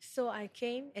 Yeah, so I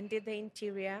came and did the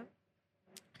interior,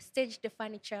 staged the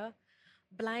furniture,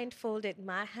 blindfolded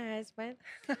my husband.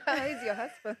 How is your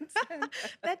husband?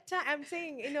 That time, I'm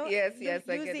saying, yes, I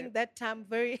get using it. that term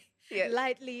very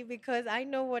lightly because I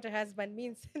know what a husband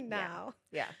means now.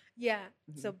 Yeah.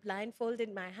 So blindfolded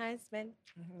my husband.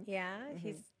 Yeah,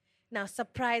 he's now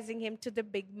surprising him to the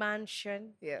big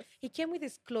mansion. Yes. He came with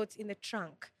his clothes in the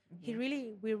trunk. We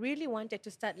really wanted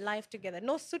to start life together.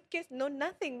 No suitcase, no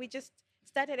nothing. We just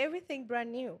started everything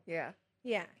brand new. Yeah.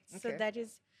 Yeah. So that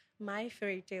is my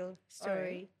fairy tale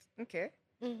story. Right. Okay.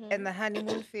 And the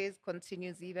honeymoon phase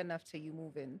continues even after you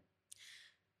move in.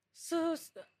 So,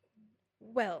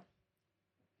 well,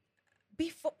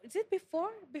 before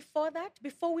that,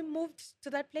 before we moved to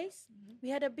that place, we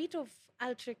had a bit of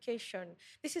altercation.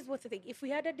 This is what the thing. If we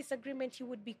had a disagreement, he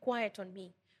would be quiet on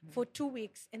me for 2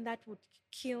 weeks, and that would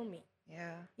kill me.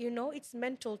 Yeah. It's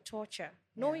mental torture.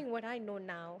 Knowing what I know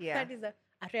now, that is a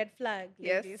red flag,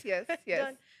 yes, ladies.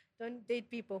 Yes. Don't date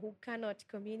people who cannot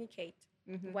communicate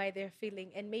why they're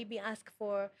feeling, and maybe ask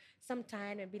for some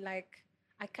time and be like,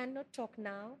 I cannot talk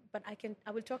now, but I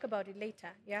will talk about it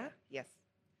later. Yeah? Yes.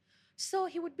 So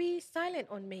he would be silent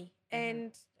on me,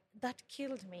 and that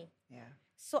killed me. Yeah.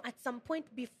 So at some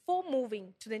point before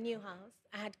moving to the new house,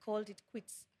 I had called it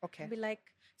quits. Okay. Be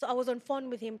like, so I was on phone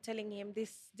with him, telling him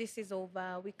this is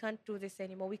over. We can't do this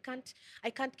anymore.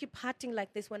 I can't keep hurting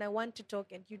like this when I want to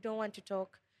talk and you don't want to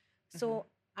talk. So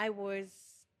I was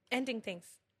ending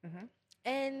things.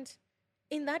 And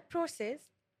in that process,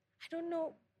 I don't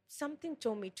know, something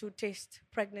told me to test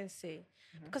pregnancy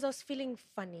because I was feeling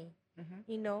funny,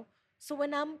 So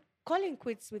when I'm calling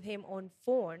quits with him on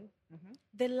phone,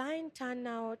 the line turned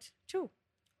out 2.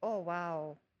 Oh,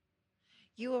 wow.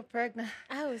 You were pregnant.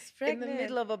 I was pregnant. In the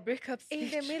middle of a breakup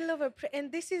speech. In the middle of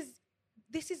and this is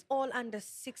all under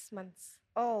 6 months.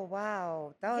 Oh,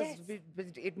 wow. That was,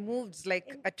 it moved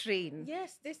like a train.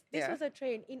 Yes, this was a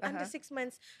train. In under 6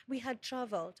 months, we had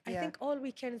traveled. I think all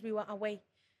weekends we were away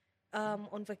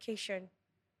on vacation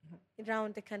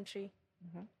around the country.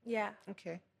 Yeah.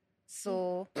 Okay.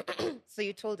 So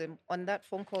you told him on that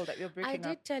phone call that you're breaking up? I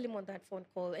did tell him on that phone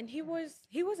call, and he was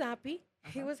happy.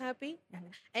 He was happy,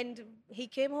 and he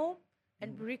came home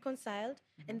and reconciled,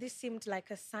 and this seemed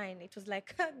like a sign. It was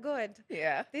like, good.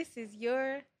 Yeah. This is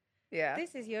your,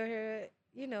 this is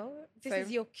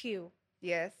your cue.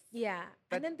 Yes. Yeah.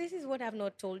 And then this is what I've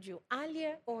not told you.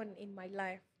 Earlier on in my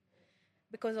life,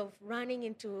 because of running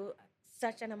into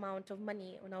such an amount of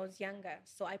money when I was younger,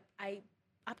 so I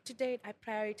up to date, I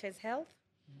prioritize health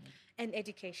and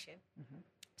education.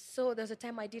 So there's a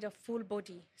time I did a full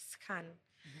body scan.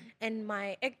 and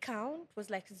my egg count was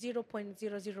like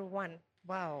 0.001.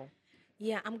 Wow.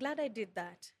 Yeah, I'm glad I did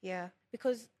that Yeah.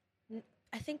 because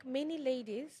I think many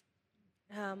ladies,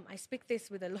 I speak this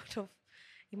with a lot of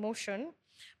emotion,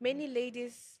 many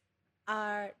ladies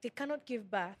they cannot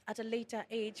give birth at a later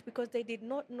age because they did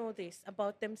not know this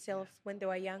about themselves when they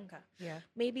were younger. Yeah.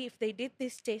 Maybe if they did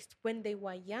this test when they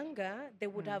were younger, they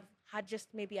would have had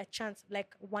just maybe a chance,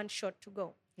 like one shot to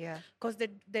go. Yeah. Because the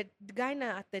guy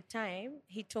at the time,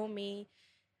 he told me,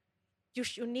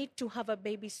 you need to have a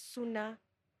baby sooner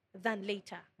than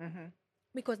later.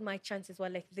 Because my chances were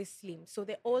like this slim. So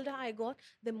the older I got,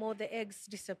 the more the eggs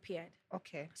disappeared.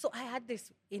 Okay. So I had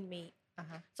this in me.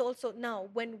 So also now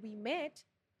when we met,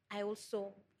 I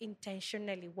also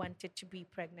intentionally wanted to be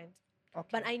pregnant. Okay.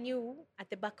 But I knew at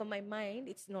the back of my mind,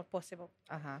 it's not possible.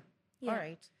 Yeah. All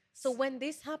right. So when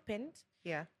this happened,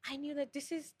 yeah, I knew that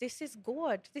this is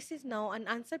God. This is now an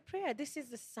answered prayer. This is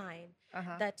the sign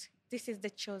that this is the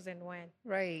chosen one.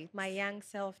 Right. My young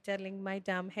self telling my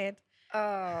damn head.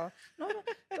 No,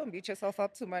 don't beat yourself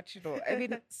up too much, I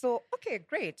mean, so, okay,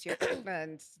 great. You're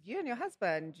pregnant. You and your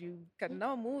husband, you can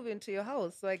now move into your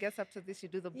house. So I guess after this, you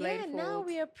do the blindfold. Yeah, now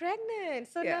we are pregnant.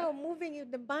 So now moving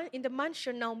in the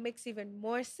mansion now makes even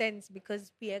more sense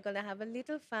because we are going to have a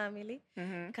little family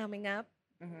coming up.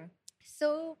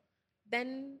 So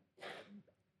then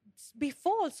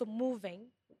before also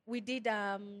moving, we did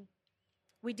a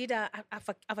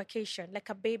vacation, like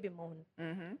a baby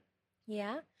moon.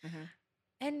 Yeah.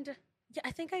 And yeah, I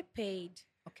think I paid.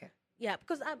 Okay. Yeah,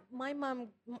 because my mom,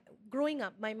 growing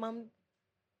up, my mom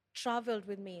traveled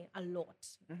with me a lot,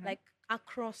 like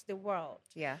across the world.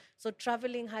 Yeah. So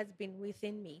traveling has been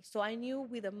within me. So I knew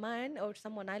with a man or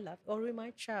someone I love or with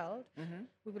my child,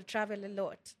 we will travel a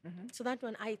lot. So that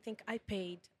one, I think I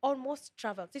paid almost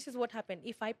travel. This is what happened.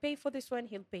 If I pay for this one,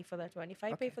 he'll pay for that one. If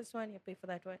I pay for this one, he'll pay for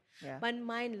that one. Yeah. But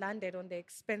mine landed on the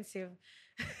expensive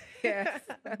yes.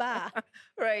 bar.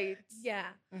 Right. Yeah.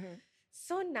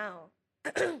 So now,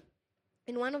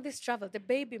 in one of these travels, the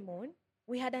baby moon,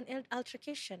 we had an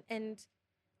altercation and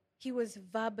he was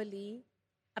verbally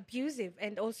abusive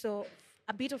and also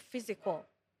a bit of physical.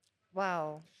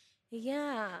 Wow.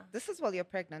 Yeah. This is while you're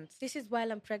pregnant? This is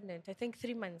while I'm pregnant. I think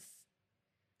 3 months.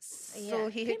 So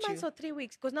he hit you? 3 months or 3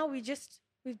 weeks because now we've just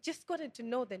gotten to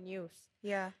know the news.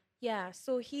 Yeah. Yeah.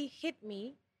 So he hit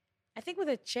me, I think with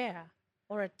a chair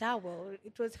or a towel.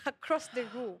 It was across the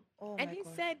room. Oh and my he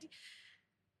God. said,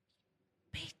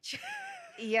 bitch.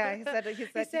 Yeah,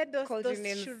 he said those called you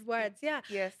names. shoot words. Yeah.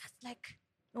 Yes. That's like,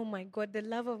 oh my God, the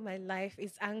love of my life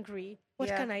is angry. What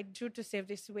can I do to save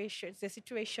this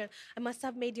situation? I must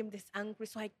have made him this angry.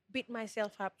 So I beat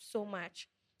myself up so much.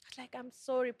 I was like, I'm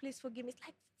sorry, please forgive me. It's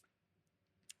like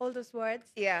all those words.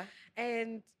 Yeah.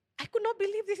 And I could not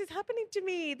believe this is happening to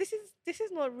me. This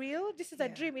is not real. This is a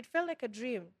dream. It felt like a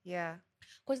dream. Yeah.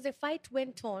 Because the fight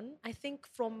went on, I think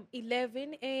from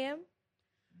 11 a.m.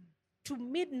 to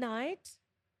midnight,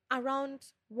 around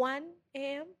 1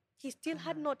 a.m. He still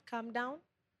had not calmed down.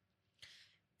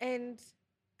 And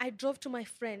I drove to my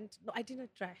friend. No, I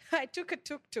didn't drive. I took a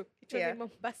tuk-tuk. It was in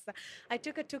Mombasa. I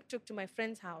took a tuk-tuk to my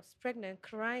friend's house, pregnant,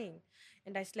 crying.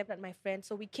 And I slept at my friend.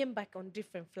 So we came back on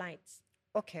different flights.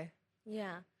 Okay.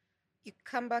 Yeah. You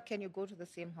come back and you go to the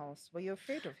same house. Were you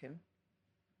afraid of him?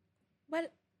 Well,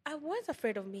 I was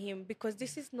afraid of him because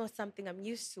this is not something I'm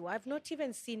used to. I've not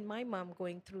even seen my mom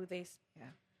going through this.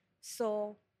 Yeah.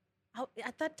 So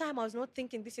at that time, I was not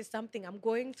thinking this is something I'm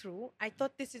going through. I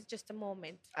thought this is just a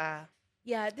moment.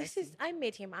 Yeah, I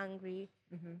made him angry.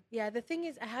 Yeah, the thing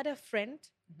is, I had a friend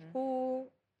who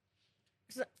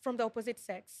was from the opposite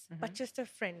sex, but just a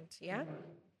friend, yeah?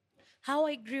 How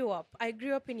I grew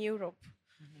up in Europe.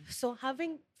 So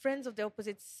having friends of the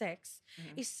opposite sex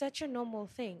is such a normal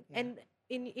thing. Yeah. And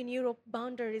in Europe,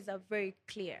 boundaries are very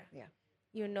clear. Yeah.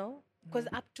 You know? Because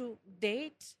up to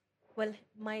date, well,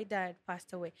 my dad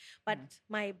passed away, but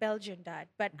my Belgian dad,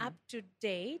 but up to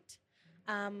date,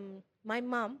 my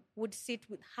mom would sit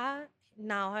with her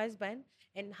now husband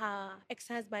and her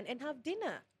ex-husband and have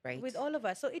dinner with all of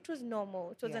us. So it was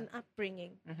normal. It was an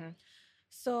upbringing.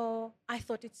 So I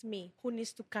thought it's me who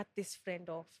needs to cut this friend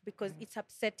off because it's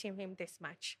upsetting him this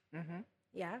much.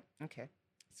 Yeah. Okay.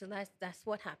 So that's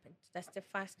what happened. That's the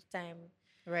first time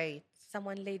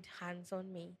someone laid hands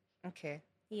on me. Okay.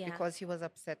 Yeah. Because he was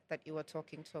upset that you were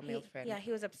talking to a male friend. Yeah,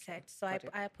 he was upset. So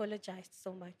I apologized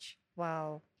so much.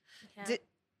 Wow. Yeah.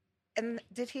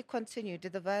 Did he continue?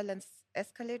 Did the violence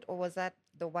escalate or was that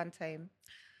the one time?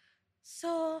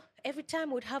 So every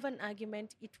time we'd have an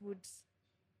argument,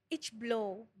 each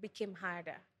blow became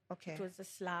harder. Okay. It was a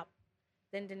slap.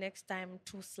 Then the next time,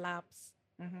 2 slaps.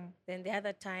 Then the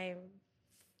other time,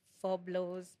 4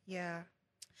 blows. Yeah.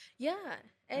 Yeah,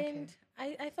 and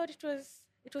Okay. I thought it was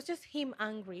just him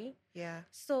angry. Yeah.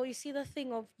 So you see the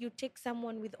thing of you take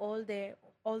someone with all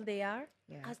they are. I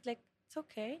Yeah. was like, it's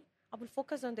okay. I will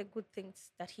focus on the good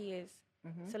things that he is.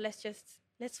 Mm-hmm. So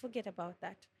let's forget about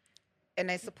that. And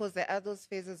I suppose there are those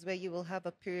phases where you will have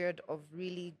a period of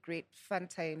really great fun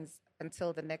times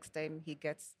until the next time he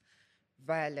gets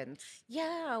violent.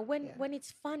 Yeah, when Yeah. when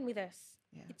it's fun with us,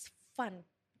 Yeah. it's fun,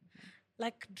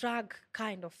 like drug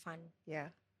kind of fun. Yeah.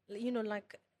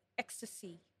 Like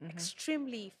ecstasy, Mm-hmm.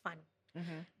 extremely fun.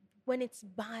 Mm-hmm. When it's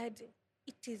bad,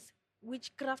 it is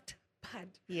witchcraft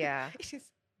bad. Yeah. It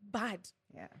is bad.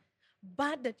 Yeah.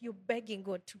 Bad that you're begging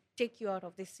God to take you out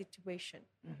of this situation.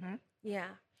 Mm-hmm.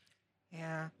 Yeah.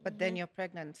 Yeah. But then you're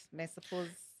pregnant. And I suppose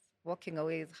walking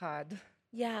away is hard.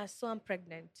 Yeah. So I'm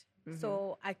pregnant. Mm-hmm.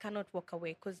 So I cannot walk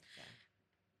away because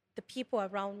the people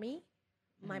around me,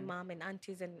 my mom and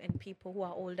aunties and people who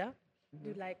are older,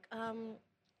 they're like,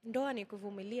 ndoa ni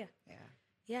kuvumilia. Yeah.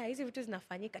 Yeah, hizi vitu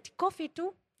zinafanyika. Tikofi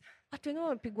tu, watu wengine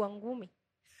wamepigwa ngumi.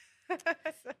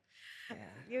 So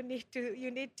Yeah.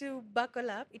 you need to buckle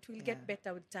up. It will get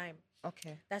better with time.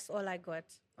 Okay. That's all I got.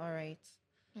 All right.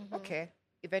 Okay.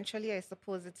 Eventually, I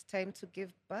suppose it's time to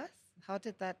give birth. How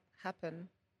did that happen?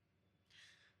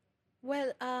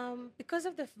 Well, because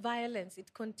of the violence,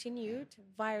 it continued.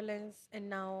 Violence and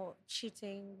now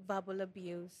cheating, verbal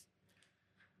abuse.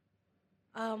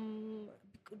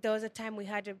 There was a time we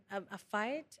had a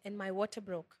fight and my water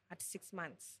broke at 6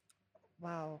 months.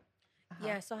 Wow.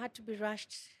 Yeah, so I had to be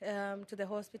rushed to the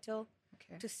hospital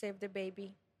Okay. to save the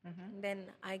baby. And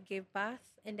then I gave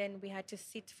birth, and then we had to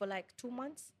sit for like 2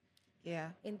 months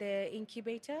Yeah. in the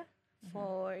incubator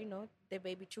for the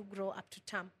baby to grow up to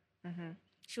term.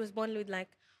 She was born with like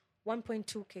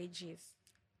 1.2 kgs.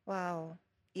 Wow.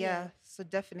 Yeah. So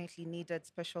definitely needed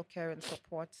special care and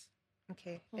support.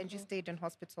 Okay. And you stayed in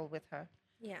hospital with her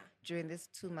Yeah. during these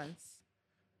 2 months.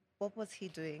 What was he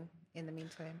doing in the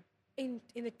meantime? In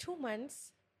the 2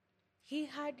 months, he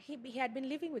had been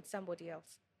living with somebody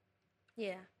else.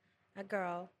 Yeah, a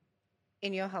girl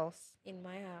In your house? in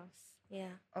my house.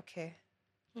 Yeah. Okay.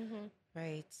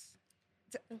 Right.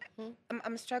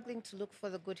 I'm struggling to look for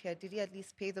the good here. Did he at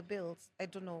least pay the bills? I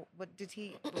don't know. But did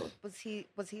he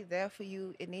was he there for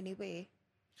you in any way?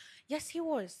 Yes, he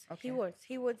was. Okay.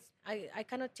 He was. I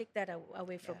cannot take that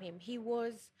away from him. He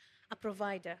was a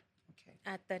provider Okay.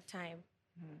 at that time.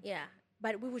 Yeah.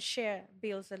 But we would share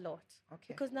bills a lot. Okay.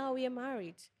 Because now we are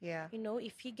married. Yeah.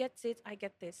 If he gets it, I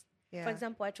get this. Yeah. For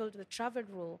example, I told you the travel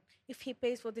rule. If he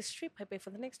pays for this trip, I pay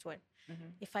for the next one.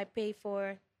 If I pay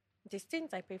for these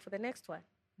things, I pay for the next one.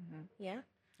 Yeah.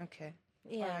 Okay.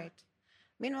 Yeah. All right.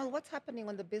 Meanwhile, what's happening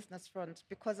on the business front?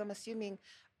 Because I'm assuming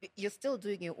you're still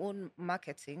doing your own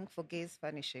marketing for Gaze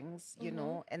Furnishings,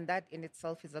 and that in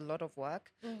itself is a lot of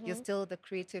work. You're still the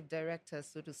creative director,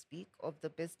 so to speak, of the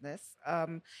business.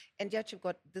 And yet you've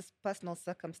got this personal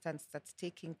circumstance that's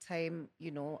taking time,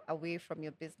 away from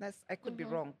your business. I could be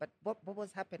wrong, but what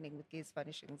was happening with Gaze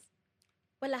Furnishings?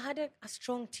 Well, I had a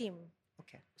strong team.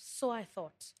 Okay. So I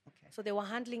thought. Okay. So they were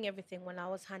handling everything when I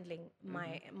was handling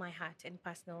my hat and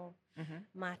personal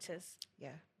matters.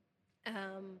 Yeah.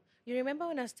 You remember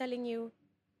when I was telling you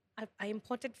I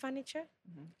imported furniture?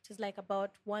 It was like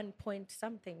about 1 point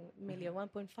something million,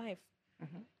 1.5.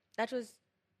 That was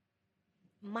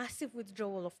massive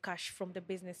withdrawal of cash from the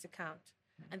business account.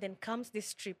 And then comes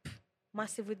this trip,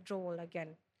 massive withdrawal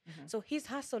again. So his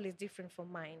hustle is different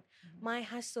from mine. My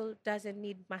hustle doesn't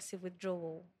need massive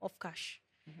withdrawal of cash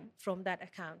from that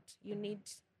account. You need,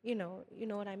 you know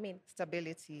what I mean?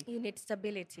 Stability. You need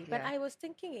stability. But Yeah. I was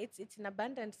thinking it's in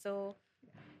abundance, so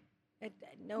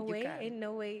no You way, can. in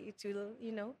no way it will,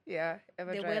 Yeah.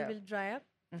 Ever the dry well up. will dry up.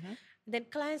 Then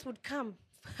clients would come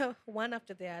one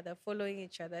after the other, following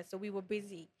each other. So we were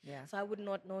busy. Yeah. So I would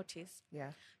not notice.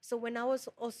 Yeah. So when I was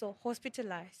also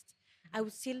hospitalized, I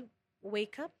would still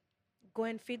wake up, go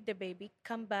and feed the baby,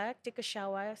 come back, take a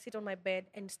shower, sit on my bed,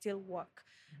 and still work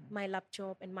my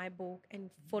laptop and my book and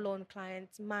follow on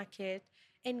clients, market,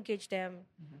 engage them.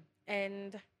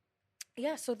 And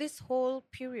yeah, so this whole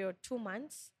period, 2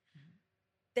 months,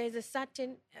 there's a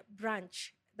certain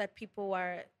branch that people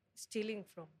were stealing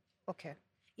from. Okay.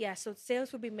 Yeah, so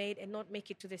sales will be made and not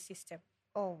make it to the system.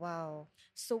 Oh, wow.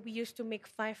 So we used to make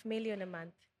 5 million a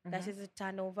month. That is a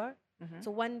turnover.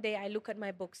 So one day I look at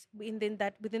my books within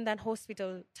that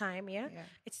hospital time,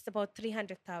 it's about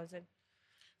 300,000.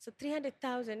 So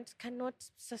 300,000 cannot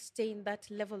sustain that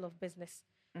level of business.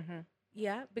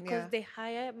 Yeah, because the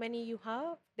higher money you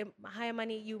have, the higher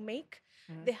money you make,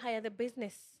 the higher the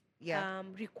business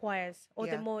requires, or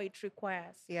the more it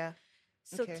requires. Yeah.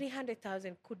 So Okay.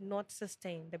 300,000 could not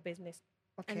sustain the business.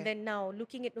 Okay. And then now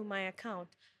looking into my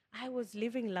account, I was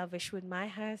living lavish with my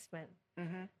husband,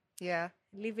 Mm-hmm. Yeah.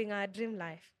 living our dream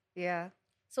life. Yeah.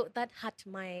 So that hurt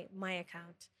my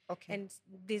account Okay. and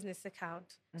business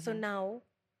account. So now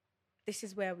this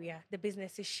is where we are. The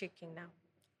business is shaking now.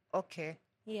 Okay.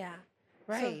 Yeah.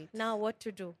 So Right. now what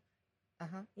to do?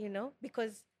 Uh-huh. You know,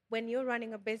 because when you're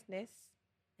running a business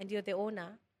and you're the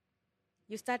owner,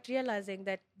 you start realizing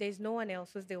that there's no one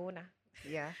else who's the owner.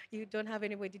 Yeah. You don't have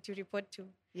anybody to report to,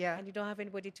 Yeah. and you don't have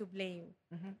anybody to blame.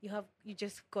 You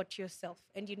just got yourself,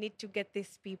 and you need to get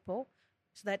these people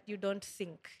so that you don't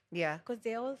sink, Yeah. because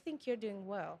they all think you're doing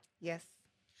well. Yes.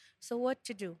 So what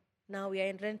to do? Now we are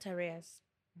in rent arrears.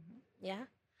 Yeah.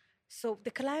 So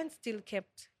the client still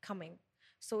kept coming.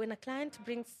 So when a client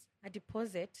brings a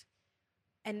deposit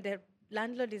and the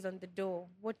landlord is on the door,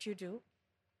 what you do,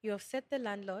 you offset the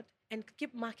landlord and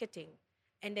keep marketing,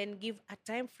 and then give a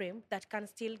time frame that can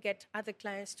still get other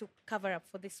clients to cover up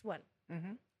for this one.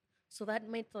 So that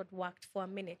method worked for a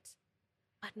minute,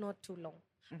 but not too long,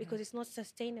 because it's not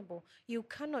sustainable. You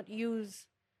cannot use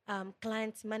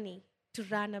clients' money to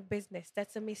run a business.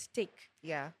 That's a mistake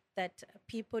Yeah. that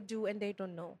people do and they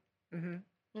don't know.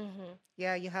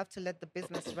 Yeah, you have to let the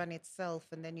business run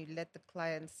itself, and then you let the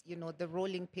clients, the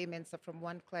rolling payments are from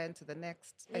one client to the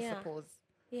next, I Yeah. suppose.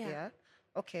 Yeah. Yeah.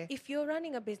 Okay. If you're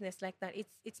running a business like that,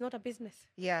 it's not a business.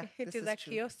 Yeah, It this is is a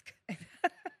true. kiosk.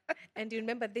 And you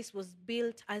remember, this was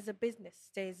built as a business.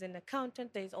 There's an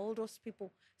accountant, there's all those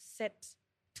people set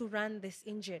to run this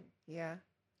engine. Yeah.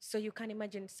 So you can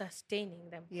imagine sustaining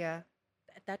them. Yeah.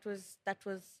 That was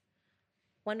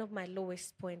one of my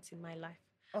lowest points in my life.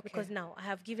 Okay. Because now I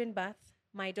have given birth.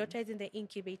 My daughter is in the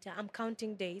incubator. I'm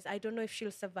counting days. I don't know if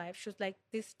she'll survive. She's like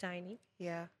this tiny.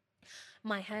 Yeah.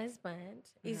 My husband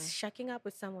is shacking up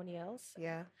with someone else.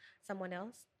 Yeah. Someone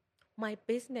else. My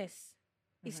business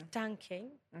is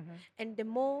tanking. And the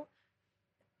more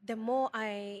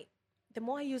I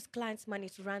use clients' money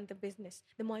to run the business,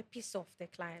 the more I piss off the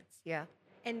clients. Yeah.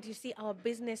 And you see, our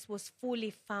business was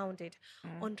fully founded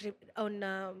on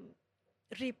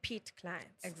repeat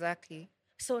clients. Exactly.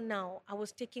 So now I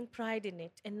was taking pride in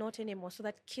it, and not anymore. So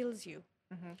that kills you.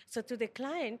 So to the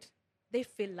client, they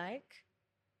feel like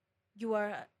you are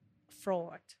a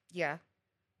fraud. Yeah.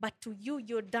 But to you,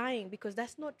 you're dying, because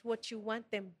that's not what you want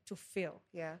them to feel,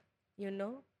 Yeah. you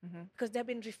know? Because they've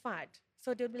been referred.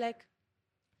 So they'll be like,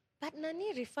 but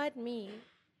Nani referred me,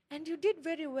 and you did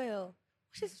very well.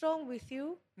 What is wrong with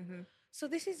you? So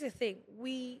this is the thing.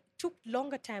 We took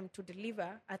longer time to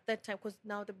deliver at that time, because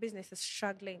now the business is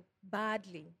struggling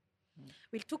badly.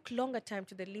 We took longer time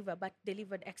to deliver, but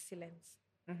delivered excellence.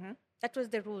 That was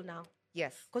the rule now.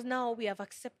 Yes. Because now we have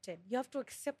accepted. You have to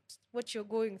accept what you're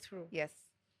going through. Yes.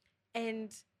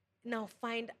 And now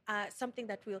find something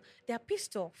that will, they are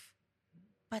pissed off,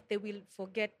 but they will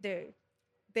forget the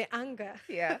anger.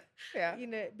 Yeah. Yeah.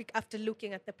 After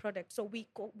looking at the product. So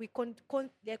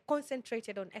they're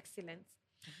concentrated on excellence,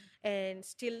 and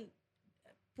still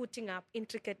putting up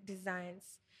intricate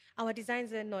designs. Our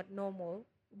designs are not normal.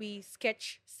 We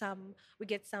sketch some, we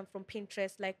get some from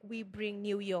Pinterest, like we bring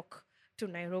New York to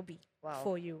Nairobi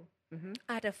for you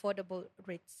at affordable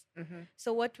rates.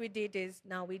 So what we did is,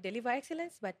 now we deliver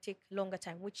excellence, but take longer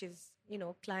time, which is,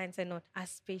 clients are not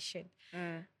as patient.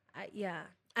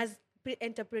 As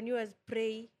entrepreneurs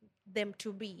pray them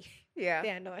to be. Yeah.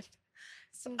 They are not.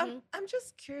 So I'm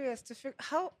just curious to figure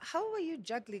how are you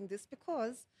juggling this,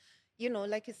 because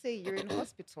like you say, you're in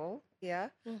hospital, yeah.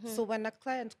 So when a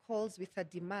client calls with a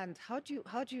demand, how do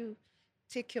you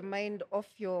take your mind off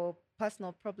your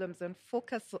personal problems and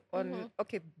focus on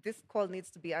okay, this call needs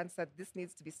to be answered, this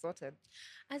needs to be sorted?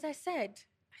 As I said,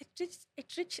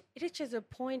 it reaches a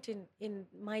point in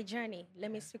my journey,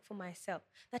 let me speak for myself,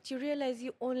 that you realize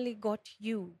you only got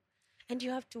you, and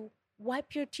you have to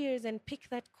wipe your tears and pick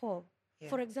that call. Yeah.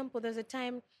 For example, there's a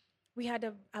time we had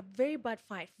a very bad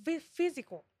fight,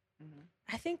 physical.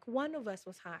 I think one of us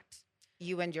was hurt.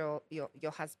 You and your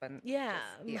husband. Yeah,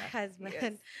 Yes. my husband.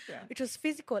 Yes. Yeah. It was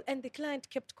physical, and the client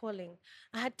kept calling.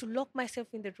 I had to lock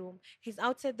myself in the room. He's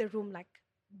outside the room, like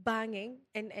banging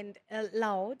and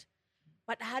loud.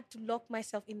 But I had to lock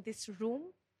myself in this room,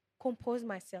 compose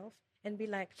myself, and be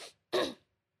like,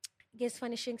 "Yes,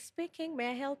 Furnishings speaking. May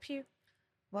I help you?"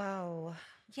 Wow.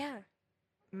 Yeah.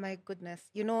 My goodness.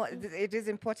 It is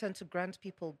important to grant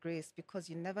people grace, because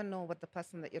you never know what the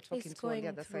person that you're talking to on the going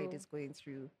other side through. is going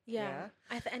through. Yeah.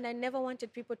 And I never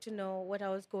wanted people to know what I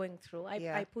was going through.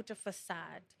 I put a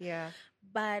facade. Yeah.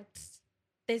 But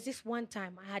there's this one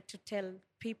time I had to tell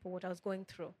people what I was going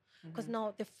through, because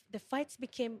now the fights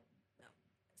became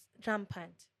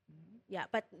rampant. Yeah,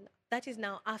 but that is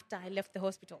now after I left the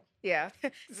hospital. Yeah.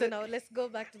 So now let's go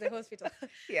back to the hospital.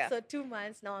 Yeah. So 2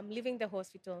 months now I'm leaving the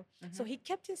hospital. So he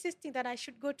kept insisting that I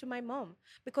should go to my mom,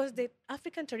 because the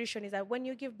African tradition is that when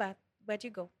you give birth, where do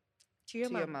you go? To your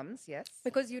To mom. your mums, yes.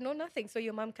 Because you know nothing, so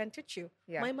your mom can teach you.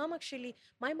 Yeah. My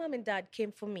mom and dad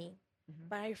came for me,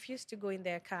 but I refused to go in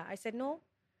their car. I said, no,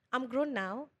 I'm grown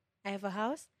now. I have a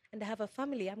house and I have a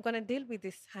family. I'm going to deal with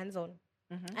this hands-on.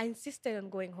 I insisted on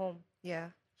going home. Yeah.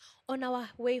 On our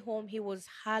way home, he was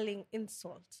hurling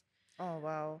insults. Oh,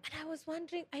 wow. And I was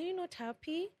wondering, are you not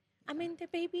happy? I mean, the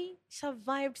baby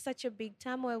survived such a big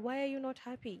turmoil. Why are you not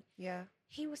happy? Yeah.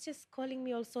 He was just calling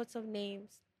me all sorts of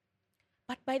names.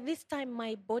 But by this time,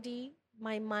 my body,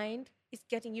 my mind is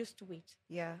getting used to it.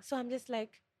 Yeah. So I'm just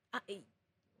like,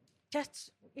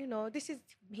 this is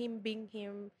him being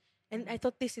him. And I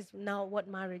thought this is now what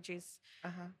marriage is.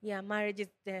 Yeah, marriage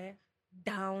is the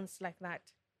downs like that.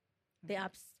 The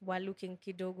ups were looking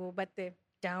kidogo, but the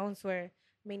downs were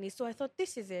many. So I thought,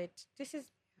 this is it. This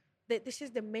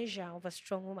is the measure of a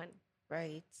strong woman.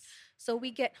 Right. So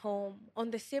we get home.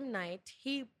 On the same night,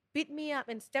 he beat me up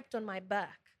and stepped on my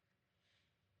back.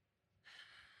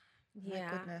 My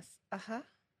goodness.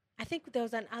 I think there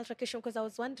was an altercation because I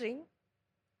was wondering.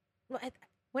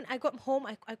 When I got home,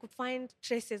 I could find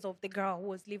traces of the girl who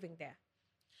was living there.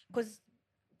 Because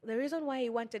the reason why he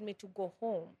wanted me to go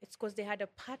home, it's because they had a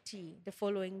party the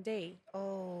following day.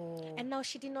 Oh. And now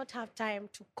she did not have time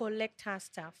to collect her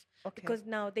stuff. Okay. Because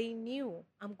now they knew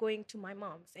I'm going to my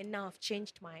mom's. And now I've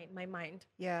changed my mind.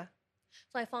 Yeah.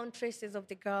 So I found traces of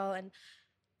the girl and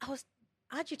I was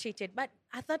agitated. But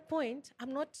at that point,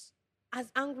 I'm not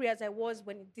as angry as I was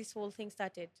when this whole thing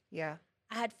started. Yeah.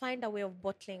 I had found a way of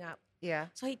bottling up. Yeah.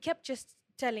 So he kept just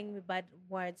telling me bad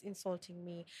words, insulting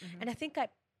me. And I think I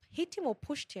hit him or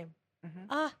pushed him.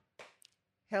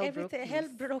 Hell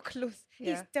broke loose.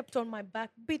 Yeah. He stepped on my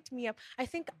back, beat me up. I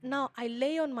think now I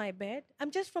lay on my bed. I'm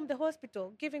just from the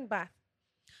hospital giving birth.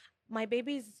 My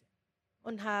baby's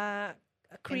on her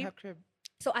crib. In her crib.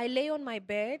 So I lay on my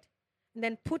bed and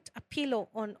then put a pillow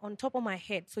on top of my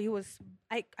head. So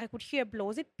I could hear blows.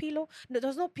 Was it pillow? No, there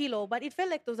was no pillow, but it felt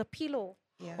like there was a pillow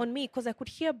on me because I could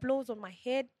hear blows on my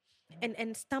head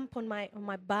and stamp on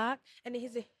my back. And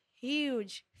he's a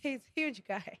huge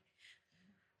guy.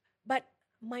 But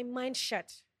my mind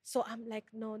shut. So I'm like,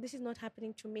 no, this is not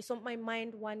happening to me. So my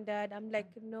mind wandered. I'm like,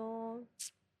 no,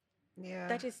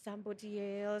 that is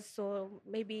somebody else. So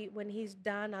maybe when he's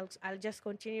done, I'll just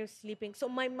continue sleeping. So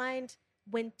my mind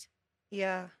went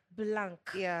blank.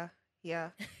 Yeah. Yeah.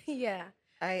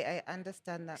 I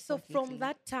understand that. So completely. from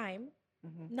that time,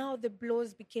 now the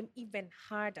blows became even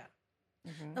harder.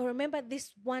 I remember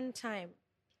this one time,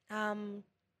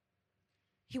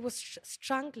 he was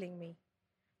strangling me.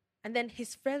 And then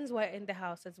his friends were in the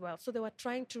house as well. So they were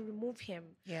trying to remove him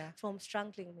from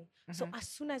strangling me. So as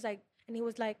soon as and he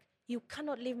was like, you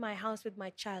cannot leave my house with my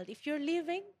child. If you're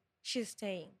leaving, she's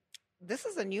staying. This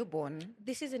is a newborn.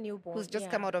 This is a newborn. Who's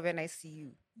just come out of an ICU.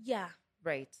 Yeah.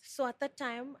 Right. So at that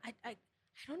time, I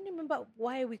don't remember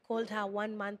why we called her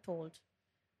 1 month old.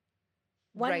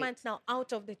 1 month now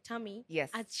out of the tummy.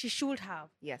 Yes. As she should have.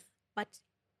 Yes. But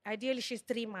ideally, she's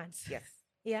 3 months. Yes.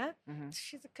 Yeah?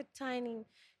 She's like a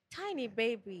tiny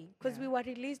baby. Because we were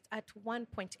released at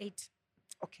 1.8.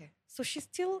 Okay. So she's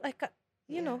still like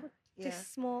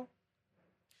just small.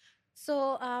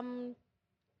 So,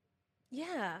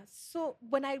 So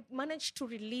when I managed to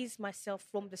release myself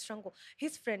from the strangle,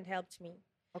 his friend helped me.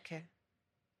 Okay.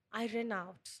 I ran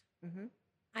out.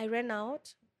 I ran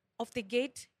out of the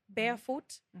gate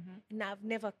barefoot, and I've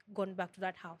never gone back to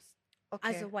that house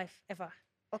as a wife ever.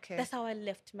 Okay. That's how I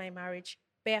left my marriage,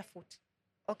 barefoot.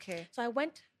 Okay. So I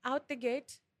went out the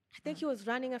gate. I think he was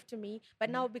running after me, but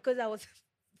now because I was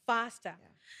faster,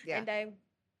 and I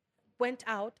went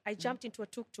out, I jumped into a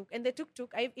tuk-tuk, and the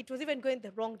tuk-tuk, it was even going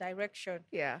the wrong direction.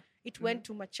 Yeah. It went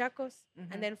to Machakos,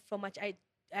 and then from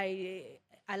I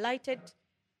alighted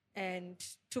and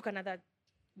took another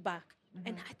back.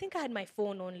 And I think I had my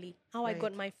phone only. How I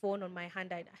got my phone on my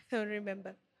hand, I don't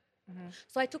remember.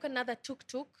 So I took another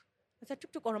tuk-tuk. Was a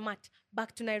tuk-tuk or a mat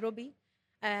back to Nairobi.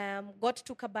 Got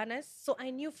to Cabanas. So I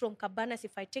knew from Cabanas,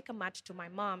 if I take a mat to my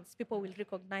mom's, people will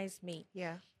recognize me.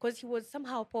 Yeah. Because he was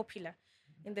somehow popular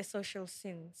in the social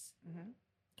scenes.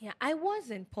 Yeah, I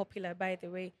wasn't popular, by the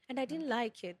way, and I didn't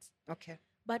like it. Okay.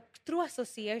 But through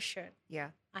association,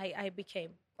 I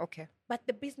became. Okay. But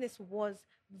the business was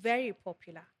very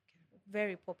popular.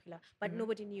 Very popular, but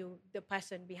nobody knew the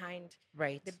person behind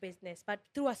the business. But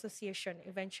through association,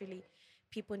 eventually,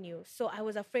 people knew. So I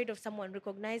was afraid of someone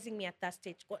recognizing me at that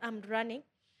stage. I'm running.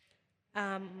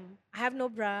 I have no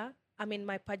bra. I'm in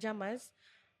my pajamas.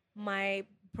 My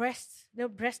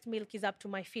breast milk is up to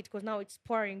my feet because now it's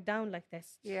pouring down like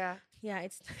this. Yeah. Yeah,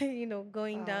 it's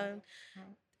going Wow. down,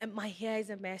 and my hair is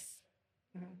a mess.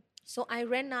 Mhm. So I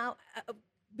ran out.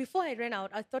 Before I ran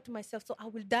out, I thought to myself, so I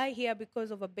will die here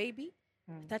because of a baby.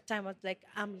 At that time, I was like,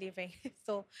 I'm leaving.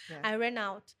 So Yeah. I ran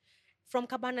out. From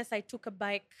Cabanas, I took a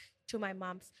bike to my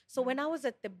mom's. So when I was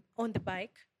on the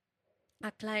bike,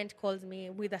 a client calls me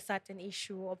with a certain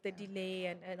issue of the delay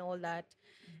and all that.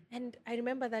 And I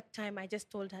remember that time I just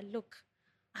told her, look,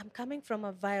 I'm coming from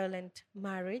a violent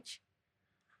marriage.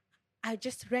 I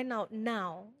just ran out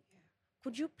now.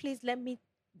 Could you please let me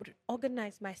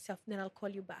organize myself, then I'll call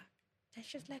you back? And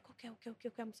she's like, okay,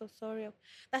 I'm so sorry.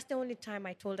 That's the only time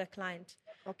I told a client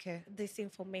Okay. this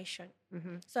information.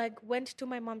 Mm-hmm. So I went to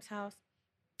my mom's house,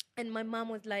 and my mom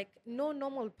was like, no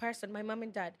normal person, my mom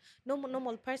and dad, no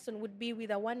normal person would be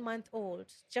with a 1-month-old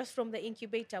just from the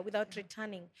incubator without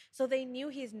returning. So they knew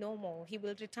he's normal. He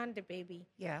will return the baby.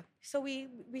 Yeah. So we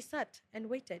sat and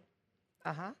waited.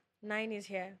 Uh-huh. 9 is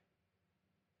here.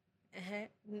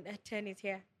 10 is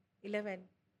here. 11,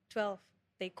 12.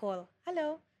 They call.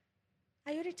 Hello,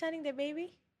 are you returning the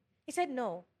baby? He said,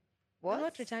 no, What? I'm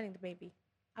not returning the baby.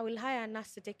 I will hire a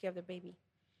nurse to take care of the baby.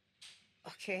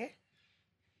 Okay.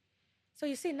 So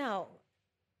you see now,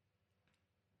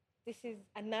 this is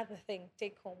another thing,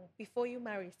 take home. Before you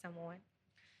marry someone,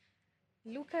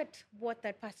 look at what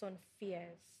that person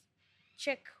fears.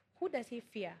 Check, who does he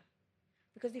fear?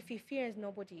 Because if he fears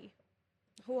nobody,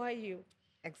 who are you?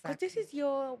 Because Exactly. this is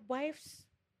your wife's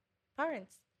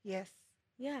parents. Yes.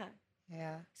 Yeah.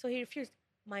 Yeah. So he refused.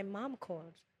 My mom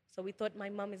called. So we thought my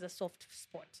mom is a soft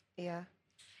spot. Yeah.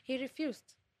 He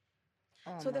refused.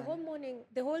 Oh, So the man. whole morning,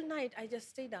 the whole night, I just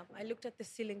stayed up. I looked at the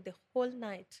ceiling the whole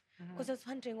night because I was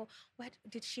wondering, oh, what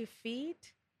did she feed?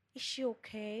 Is she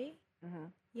okay? Mm-hmm.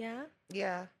 Yeah.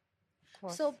 Yeah. Of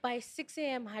course. So by 6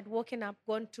 a.m., I had woken up,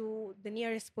 gone to the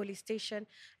nearest police station,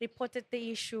 reported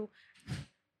the issue.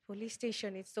 Police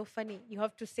station, it's so funny. You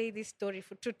have to say this story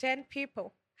to 10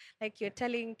 people. Like you're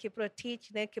telling Kiprotich,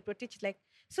 then Kiprotich is like,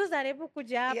 Susan, hebu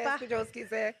kuja Yes, hapa. kuja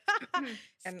usikize. And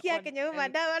Sikia on- kenye huyu and-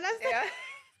 madam anasema. Yeah.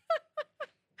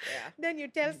 Yeah. Then you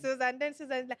tell Susan, then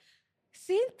Susan is like,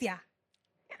 Cynthia,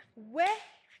 we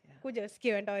kuja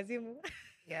usikie wenda wazimu.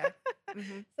 Yeah.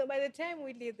 Mm-hmm. So by the time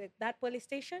we leave that police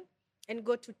station and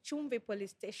go to Chumvi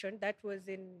police station, that was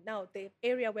in now the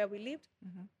area where we lived,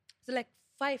 so like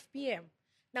 5 p.m.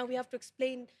 Now we have to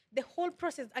explain the whole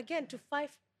process again to 5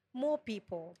 more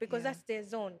people because that's their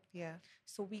zone. Yeah.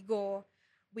 So we go,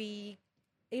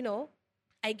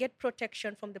 I get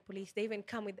protection from the police. They even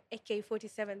come with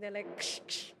AK-47. They're like,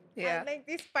 ksh. Yeah. I'm like,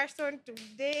 this person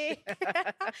today,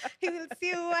 he will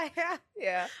see who I am.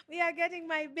 Yeah. We are getting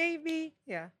my baby.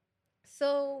 Yeah.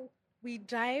 So we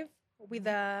drive with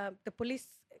the police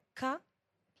car,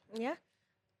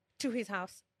 to his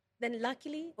house. Then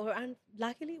luckily or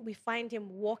unluckily, we find him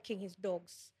walking his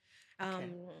dogs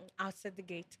outside the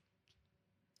gate.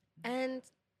 And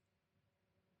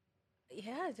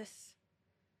just...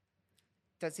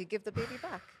 Does he give the baby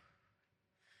back?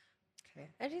 Okay.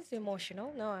 It is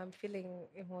emotional. No, I'm feeling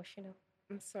emotional.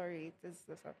 I'm sorry. This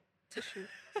is a tissue.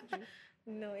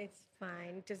 No, it's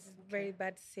fine. It is very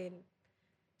bad sin.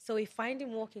 So we find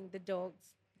him walking the dogs,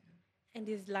 and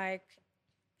he's like,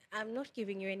 I'm not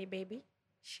giving you any baby.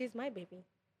 She's my baby.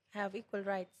 I have equal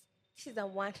rights. She's a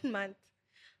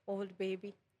 1-month-old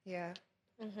baby. Yeah.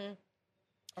 Mm-hmm.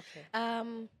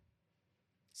 Okay.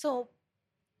 So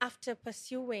after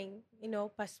persuading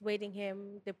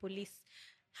him, the police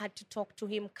had to talk to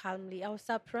him calmly. I was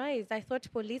surprised. I thought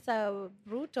police are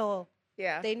brutal.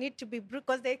 Yeah. They need to be brutal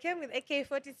because they came with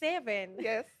AK-47.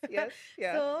 Yes. Yes.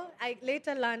 Yeah. So I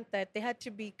later learned that they had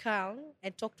to be calm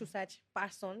and talk to such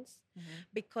persons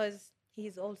because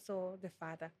he's also the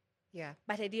father. Yeah.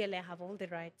 But ideally, I have all the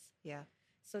rights. Yeah.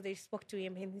 So they spoke to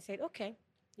him and he said, okay,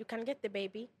 you can get the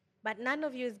baby, but none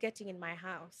of you is getting in my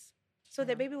house. So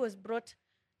the baby was brought,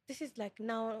 this is like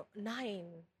now 9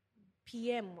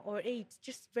 p.m. or 8,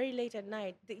 just very late at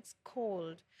night. It's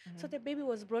cold. So the baby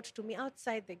was brought to me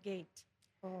outside the gate.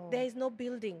 Oh. There is no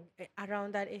building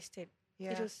around that estate.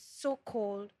 Yeah. It was so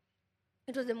cold.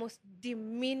 It was the most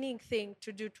demeaning thing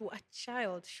to do to a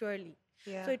child, surely.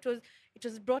 Yeah. So it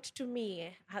was brought to me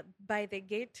by the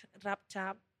gate, wrapped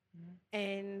up.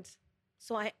 And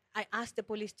so I asked the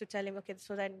police to tell him, okay,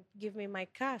 so then give me my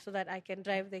car so that I can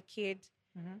drive the kid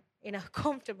in a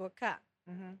comfortable car.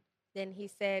 Then he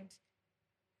said,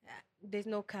 there's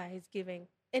no car he's giving.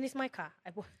 And it's my car.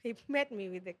 He met me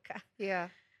with the car. Yeah.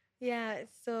 Yeah,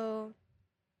 so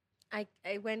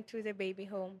I went to the baby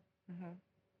home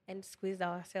and squeezed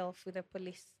ourselves with the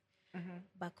police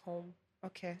back home.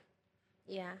 Okay.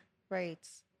 Yeah. Right.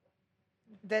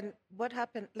 Then what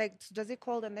happened? Like, does he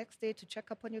call the next day to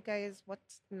check up on you guys? What?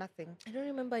 Nothing. I don't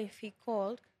remember if he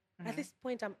called. At Mm-hmm. this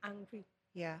point, I'm angry.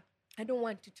 Yeah. I don't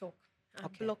want to talk. I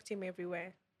Okay. blocked him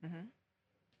everywhere. Mm-hmm.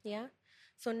 Yeah.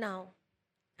 So now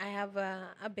I have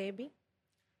a baby.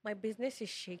 My business is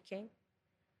shaking.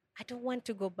 I don't want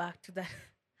to go back to that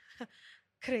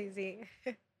crazy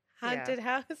haunted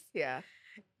house. Yeah.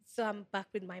 So I'm back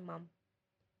with my mom.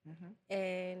 Mm-hmm.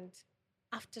 And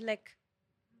after like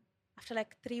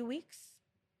 3 weeks,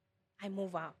 I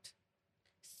move out.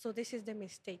 So this is the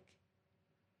mistake.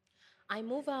 I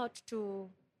move out to,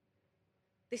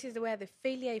 this is where the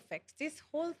failure effect. This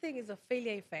whole thing is a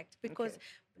failure effect because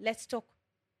let's talk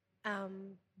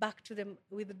back to the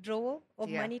withdrawal of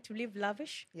Yeah. money to live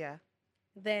lavish. Yeah.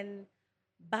 Then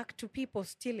back to people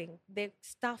stealing, the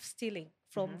staff stealing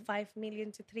from 5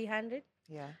 million to 300.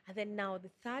 Yeah. And then now the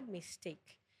third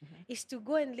mistake is to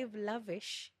go and live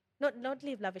lavish, not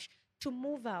live lavish, to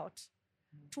move out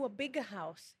to a bigger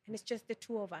house. And it's just the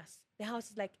two of us. The house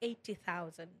is like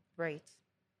 80,000. Right.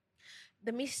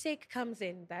 The mistake comes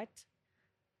in that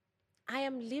I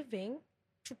am living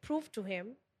to prove to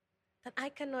him that I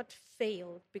cannot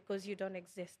fail because you don't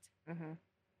exist.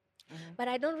 But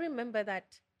I don't remember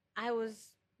that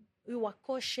we were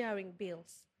co-sharing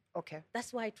bills. Okay.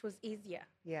 That's why it was easier.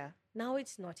 Yeah. Now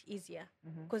it's not easier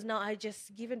because now I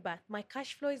just given birth. My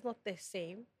cash flow is not the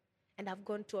same and I've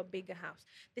gone to a bigger house.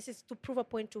 This is to prove a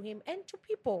point to him and to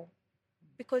people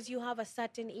because you have a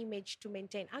certain image to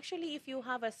maintain. Actually, if you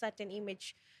have a certain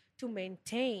image to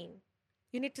maintain,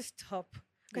 you need to stop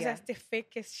because that's the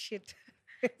fakest shit.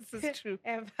 This is true.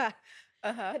 Ever.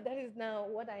 That is now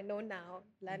what I know now,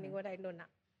 learning what I know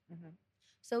now.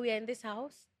 So we are in this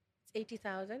house. It's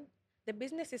 80,000. The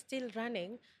business is still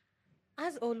running.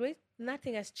 As always,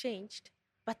 nothing has changed,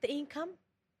 but the income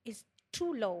is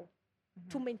too low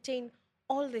to maintain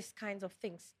all these kinds of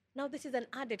things. Now, this is an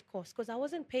added cost because I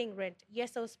wasn't paying rent.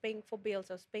 Yes, I was paying for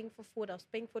bills. I was paying for food. I was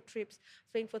paying for trips,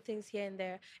 paying for things here and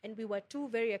there. And we were two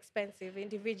very expensive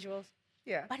individuals.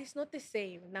 Yeah. But it's not the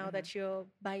same now that you're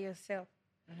by yourself.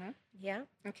 Yeah.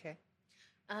 Okay.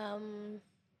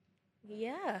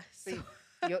 Yeah. So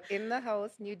you're in the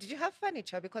house. Did you have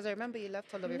furniture? Because I remember you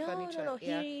left all of your furniture. No.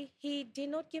 Yeah. He did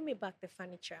not give me back the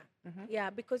furniture. Yeah,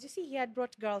 because you see, he had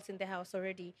brought girls in the house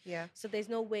already. Yeah. So there's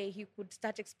no way he could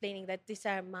start explaining that these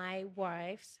are my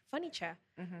wife's furniture.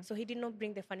 So he did not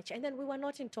bring the furniture. And then we were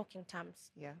not in talking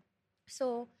terms. Yeah.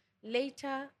 So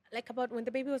later, like about when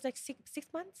the baby was like six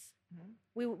months,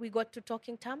 we got to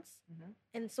talking terms.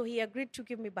 And so he agreed to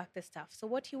give me back the stuff. So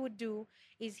what he would do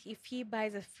is if he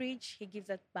buys a fridge, he gives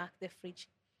us back the fridge.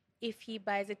 If he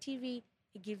buys a TV,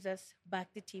 he gives us back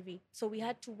the TV. So we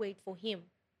had to wait for him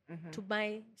to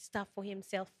buy stuff for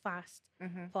himself first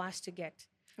for us to get.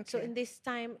 Okay. So in this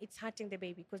time, it's hurting the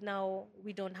baby because now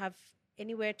we don't have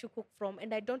anywhere to cook from.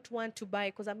 And I don't want to buy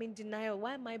because I'm in denial.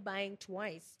 Why am I buying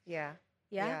twice? Yeah.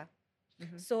 Yeah.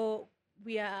 So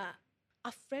we are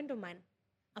a friend of mine,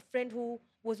 a friend who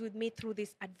was with me through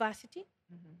this adversity.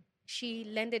 She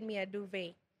lended me a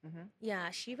duvet.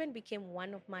 Yeah, she even became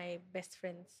one of my best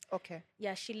friends. Okay.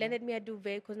 Yeah, she lended me a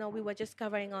duvet because now we were just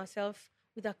covering ourselves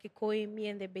with a kikoi, me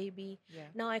and the baby. Yeah.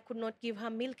 Now I could not give her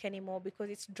milk anymore because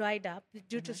it's dried up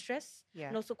due to stress. Yeah.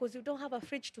 And also because you don't have a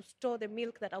fridge to store the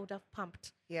milk that I would have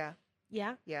pumped. Yeah.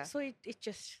 Yeah. Yeah. So it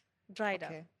just dried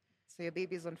up. So your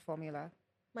baby's on formula.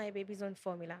 My baby's on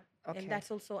formula. Okay. And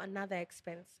that's also another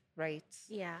expense. Right.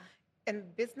 Yeah.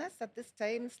 And business at this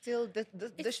time still,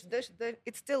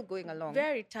 it's still going along.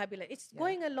 Very turbulent. It's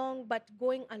going along, but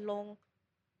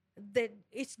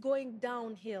it's going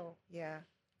downhill. Yeah.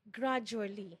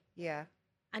 Gradually. Yeah.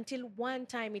 Until one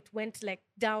time it went like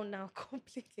down now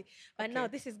completely. But now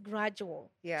this is gradual.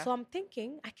 Yeah. So I'm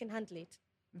thinking I can handle it.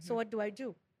 So what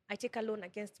do? I take a loan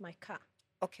against my car.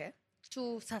 Okay.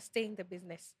 To sustain the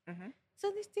business.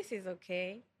 So this is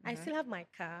okay. I still have my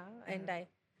car and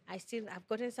I've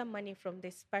gotten some money from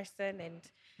this person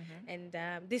and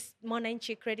this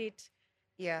Monanchi credit.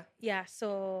 Yeah. Yeah.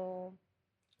 So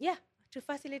to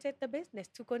facilitate the business,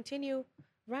 to continue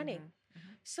running.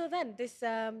 So then this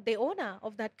the owner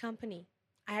of that company,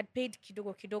 I had paid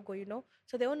kidogo, you know.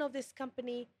 So the owner of this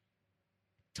company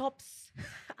tops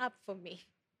up for me.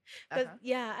 Because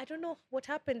I don't know what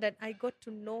happened that I got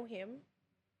to know him.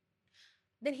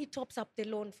 Then he tops up the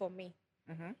loan for me.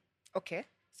 Okay.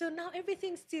 So now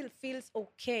everything still feels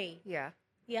okay. Yeah.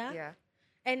 Yeah. Yeah.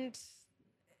 And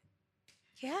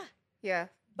yeah. Yeah.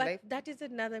 But that is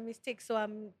another mistake. So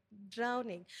I'm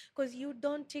drowning because you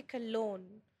don't take a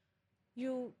loan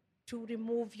to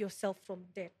remove yourself from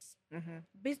debts.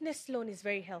 Business loan is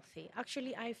very healthy.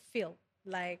 Actually, I feel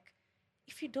like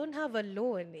if you don't have a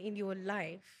loan in your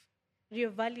life,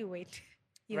 reevaluate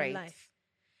your Right. life.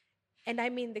 And I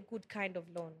mean the good kind of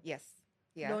loan. Yes.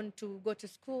 Yeah. Loan to go to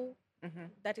school, Mm-hmm.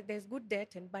 that there's good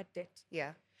debt and bad debt.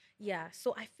 Yeah. Yeah.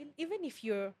 So I feel even if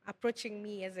you're approaching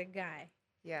me as a guy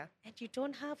Yeah. and you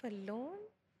don't have a loan,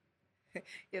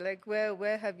 You're like, where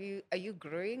are you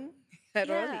growing at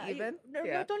all yeah, even?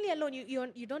 Yeah. not only a loan,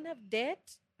 you don't have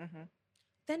debt, Mm-hmm.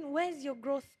 then where's your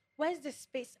growth? Where's the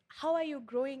space? How are you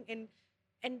growing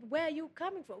and where are you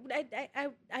coming from?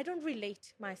 I don't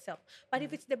relate myself. But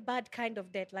if it's the bad kind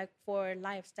of debt, like for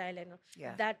lifestyle and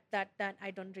Yeah. that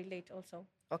I don't relate also.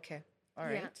 Okay. All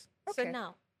Yeah. right. So Okay.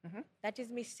 now Mm-hmm. that is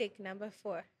mistake number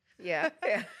 4. Yeah.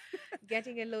 Yeah.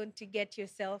 Getting a loan to get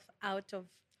yourself out of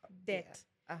Yeah. debt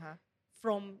Uh-huh.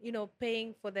 from,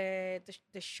 paying for the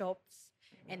shops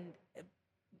and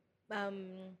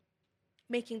um,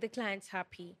 making the clients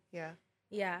happy. Yeah.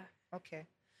 Yeah. Okay.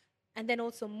 And then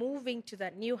also moving to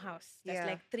that new house. That's Yeah.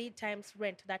 like 3 times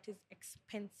rent. That is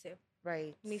expensive.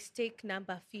 Right. Mistake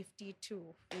number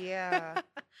 52. Yeah.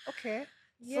 Okay.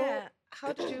 So Yeah.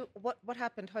 how did you what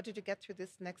happened? How did you get through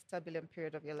this next turbulent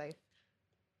period of your life?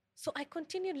 So I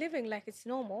continued living like it's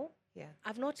normal. Yeah.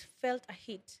 I've not felt a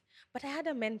hit, but I had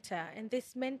a mentor, and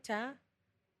this mentor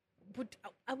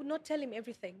I would not tell him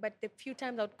everything, but the few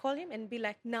times I would call him and be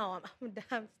like, "Now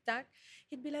I'm stuck,"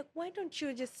 he'd be like, "Why don't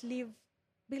you just live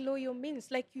below your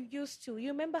means like you used to? You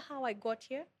remember how I got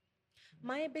here?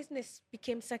 My business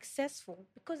became successful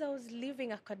because I was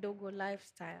living a Kadogo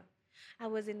lifestyle. I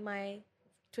was in my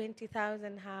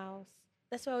 20,000 house.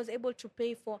 That's why I was able to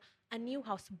pay for a new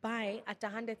house, buy at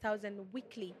 100,000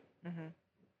 weekly, Mm-hmm.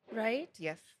 right?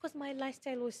 Yes. Because my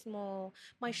lifestyle was small.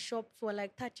 My shops were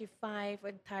like 35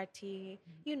 and 30.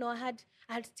 I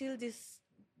had still this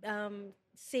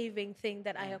saving thing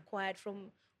that I acquired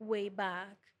from way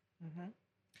back. Mm-hmm.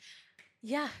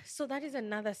 Yeah, so that is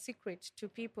another secret to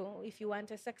people. If you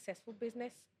want a successful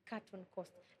business, cut on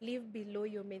cost. Live below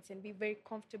your means and be very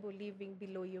comfortable living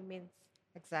below your means.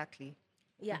 Exactly.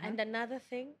 Yeah, and another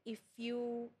thing, if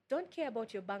you don't care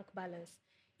about your bank balance,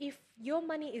 if your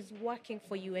money is working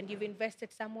for you and you've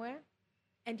invested somewhere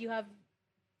and you have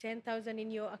 10,000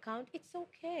 in your account, it's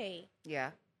okay.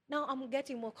 Yeah. Now I'm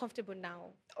getting more comfortable now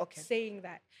Okay. saying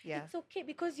that. Yeah. It's okay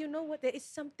because you know what? There is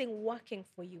something working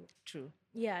for you. True.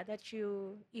 Yeah, that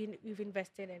you've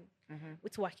invested in.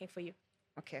 It's working for you.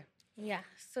 Okay. Yeah.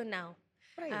 So now,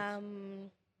 Right.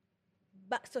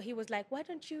 but so he was like, why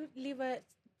don't you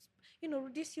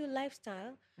reduce your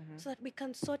lifestyle so that we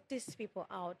can sort these people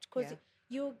out? Because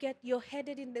you're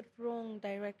headed in the wrong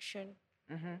direction.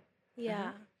 Mm-hmm.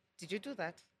 Yeah. Did you do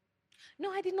that?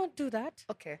 No, I did not do that.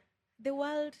 Okay. The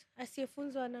world,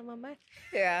 asiyefunzwa na mama.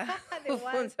 Yeah. The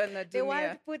world, Funza na the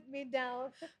world dunia. put me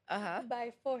down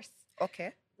by force.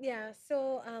 Okay. Yeah.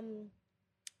 So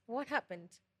what happened?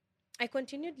 I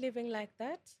continued living like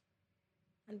that.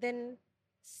 And then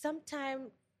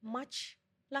sometime March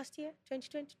last year,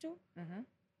 2022,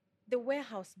 the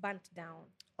warehouse burnt down.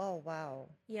 Oh, wow.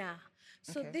 Yeah.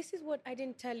 So Okay. this is what I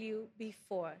didn't tell you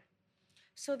before.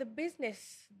 So the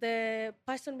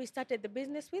person we started the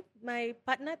business with, my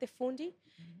partner, the fundi,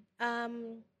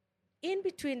 in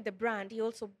between the brand, he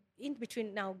also, in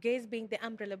between now, Gaze being the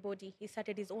umbrella body, he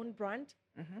started his own brand.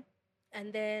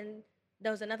 And then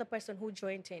there was another person who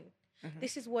joined in.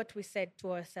 This is what we said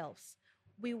to ourselves.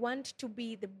 We want to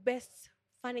be the best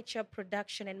furniture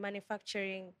production and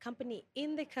manufacturing company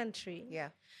in the country. Yeah.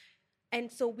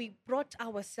 And so we brought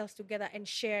ourselves together and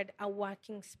shared a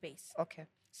working space. Okay.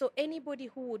 So anybody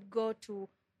who would go to,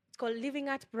 it's called Living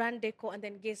Art Brand Deco, and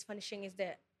then Gaze Furnishing is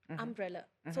the umbrella.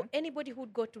 So anybody who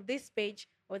would go to this page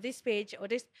or this,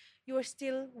 you are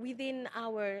still within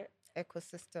our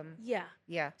ecosystem. Yeah.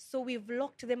 Yeah. So we've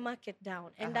locked the market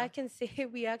down. And I can say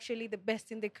we're actually the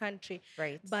best in the country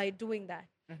by doing that.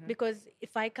 Because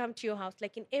if I come to your house,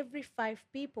 like in every 5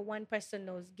 people, 1 person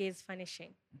knows Gaze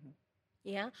Furnishing.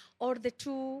 Yeah. Or the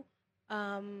 2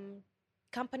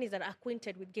 companies that are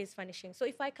acquainted with Gaze Furnishing. So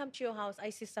if I come to your house, I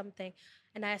see something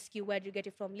and I ask you, where do you get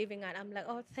it from? Living Art. I'm like,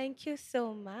 oh, thank you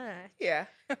so much. Yeah.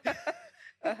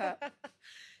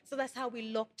 So that's how we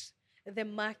locked the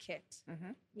market.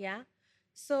 Yeah.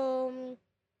 So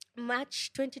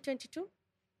March 2022,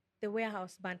 the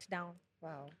warehouse burnt down.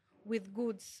 Wow. With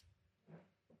goods.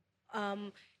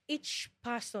 Each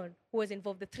person who was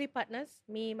involved, the 3 partners,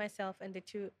 myself and the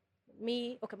 2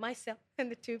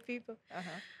 people.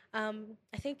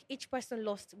 I think each person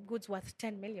lost goods worth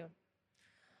 10 million.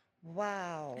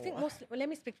 Wow. I think mostly, let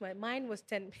me speak to mine was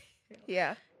 10 million.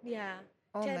 Yeah. Yeah.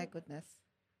 Oh my goodness.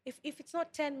 If it's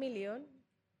not 10 million,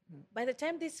 by the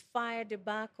time this fire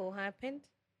debacle happened,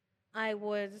 I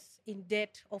was in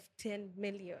debt of 10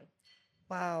 million.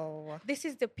 Wow. This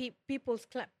is the people's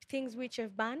things which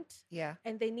have burnt, Yeah.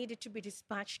 and they needed to be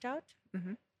dispatched out.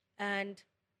 Mm-hmm. And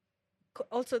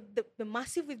also the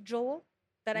massive withdrawal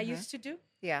that I used to do,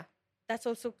 Yeah. that's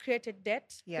also created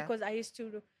debt, Yeah. because I used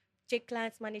to take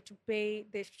clients' money to pay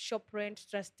the shop rent,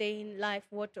 sustain life,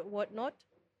 whatnot.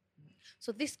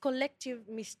 So these collective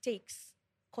mistakes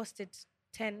costed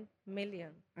 10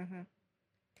 million. Mm-hmm.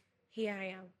 Here I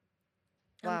am.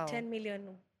 I'm Wow. 10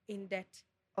 million in debt.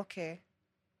 Okay.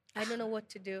 I don't know what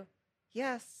to do.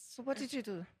 Yes. So what did you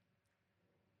do?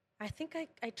 I think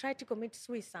I tried to commit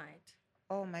suicide,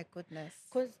 Oh my goodness.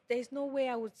 because there's no way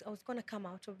I was going to come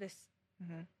out of this.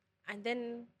 Mm-hmm. And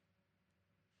then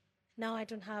now I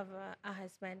don't have a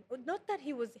husband. Not that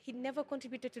he never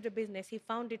contributed to the business. He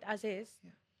found it as is.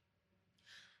 Yeah.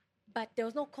 But there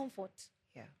was no comfort.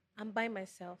 Yeah. I'm by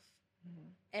myself.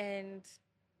 Mm-hmm. And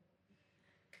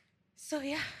so,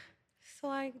 yeah. So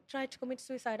I tried to commit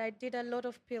suicide. I did a lot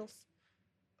of pills.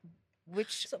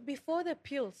 Which So before the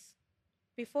pills,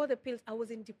 I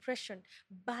was in depression,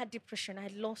 bad depression. I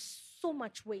lost so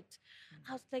much weight.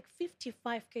 I was like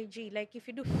 55 kg. Like if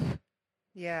you do,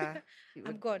 yeah.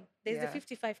 I'm gone. There's the yeah.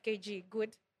 55 kg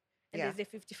good, and Yeah. there's the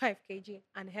 55 kg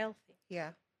unhealthy.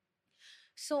 Yeah.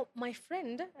 So my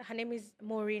friend, her name is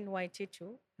Maureen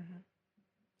Waititu. Mm-hmm.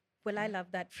 Well, I love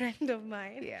that friend of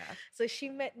mine. Yeah. So she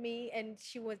met me and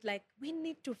she was like, "We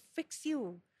need to fix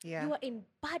you. Yeah. You are in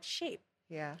bad shape."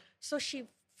 Yeah. So she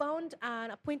found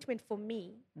an appointment for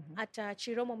me at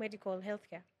Sh10m Medical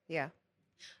Healthcare Yeah.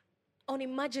 on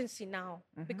emergency now,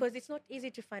 because it's not easy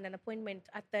to find an appointment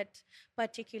at that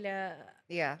particular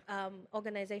Yeah.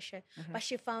 organization. But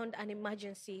she found an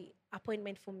emergency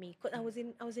appointment for me because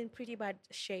I was in pretty bad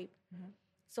shape.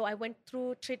 So I went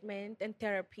through treatment and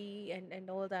therapy and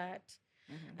all that,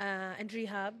 and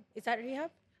rehab. Is that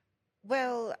rehab?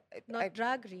 Well, Not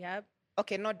drug rehab.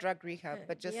 okay, not drug rehab,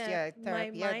 but just my therapy.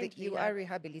 Yeah, mind you rehab. are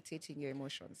rehabilitating your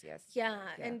emotions. Yes. Yeah,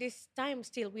 and this time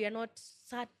still we are not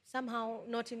somehow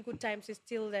not in good times. Is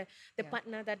still the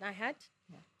partner that I had,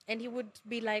 and he would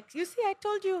be like, "You see, I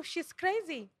told you she's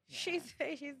crazy. She's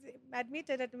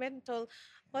admitted at mental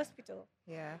hospital."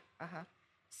 Yeah. Uh-huh.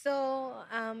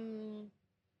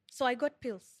 So I got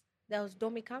pills. There was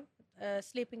Domicam,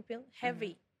 sleeping pill,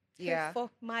 heavy. Yeah. For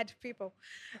mad people,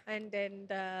 and then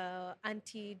the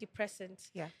antidepressants.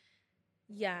 Yeah.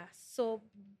 Yeah. So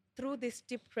through this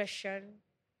depression,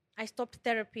 I stopped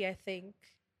therapy, I think,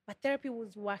 but therapy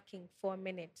was working for a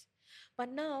minute. But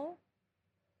now,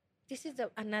 this is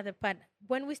another part.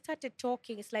 When we started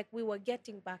talking, it's like we were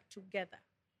getting back together.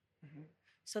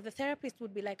 So the therapist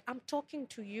would be like, "I'm talking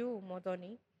to you,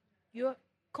 Muthoni. You're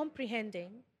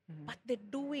comprehending, but the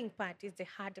doing part is the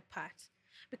harder part.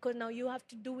 Because now you have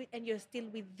to do it and you're still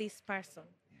with this person."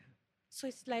 So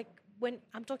it's like when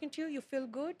I'm talking to you, you feel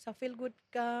good. It's a feel good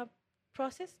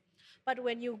process. But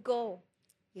when you go,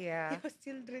 Yeah. you're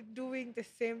still doing the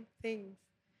same things.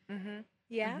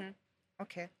 Yeah.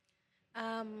 Okay.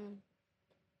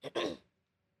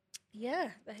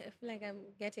 Yeah. I feel like I'm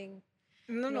getting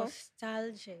No.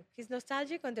 nostalgic. Is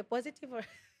nostalgic on the positive or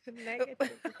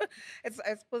negative?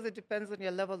 I suppose it depends on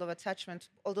your level of attachment.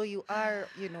 Although you are,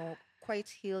 quite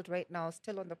healed right now,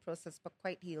 still on the process, but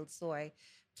quite healed. So I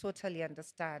totally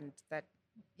understand that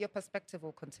your perspective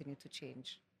will continue to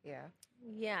change. Yeah.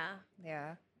 Yeah.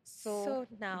 Yeah. So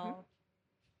now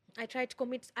I tried to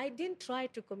commit. I didn't try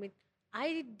to commit.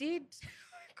 I did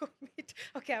commit.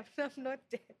 Okay, I'm not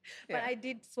dead. But Yeah. I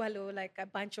did swallow like a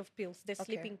bunch of pills, the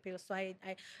sleeping pills. So I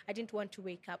didn't want to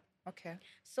wake up. Okay.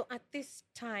 So at this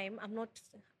time, I'm not,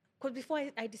 because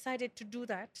before I decided to do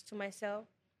that to myself,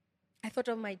 I thought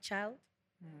of my child.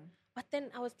 But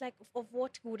then I was like, of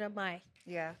what good am I?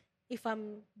 Yeah. If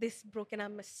I'm this broken,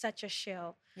 I'm such a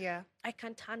shell. Yeah. I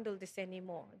can't handle this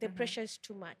anymore. The pressure is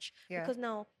too much. Yeah. Because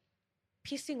now,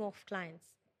 pissing off clients,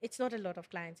 it's not a lot of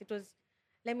clients. It was,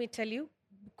 let me tell you,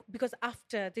 because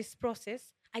after this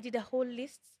process, I did a whole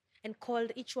list and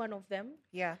called each one of them.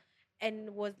 Yeah.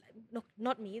 And was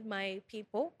not me, my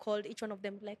people called each one of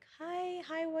them like, hi,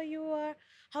 how are you?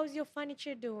 How's your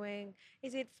furniture doing?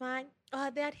 Is it fine?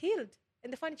 They are healed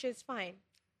and the furniture is fine.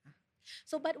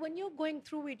 So, but when you're going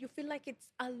through it, you feel like it's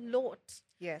a lot.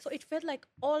 Yes. So it felt like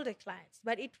all the clients,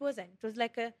 but it wasn't. It was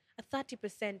like a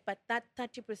 30%, but that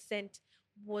 30%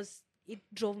 it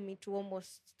drove me to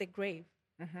almost the grave.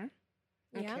 Yeah.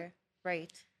 Okay.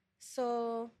 Right.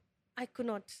 So I could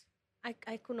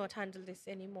not handle this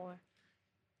anymore.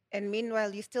 And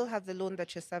meanwhile, you still have the loan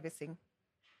that you're servicing.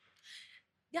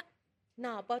 Yeah.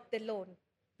 Now, about the loan.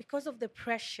 Because of the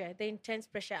pressure, the intense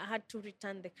pressure, I had to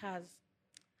return the cars.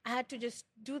 I had to just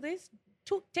do this,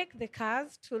 to take the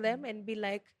cars to them and be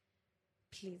like,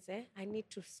 please, I need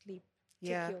to sleep.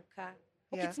 Yeah. Take your car.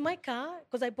 Okay, Yeah. it's my car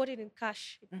because I bought it in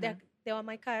cash. They were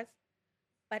my cars,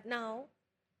 but now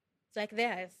it's like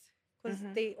theirs because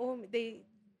they owe me.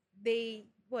 They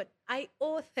what? I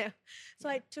owe them. So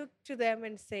I took to them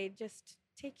and said, just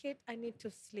take it. I need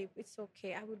to sleep. It's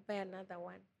okay. I will buy another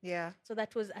one. Yeah. So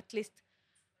that was at least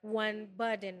one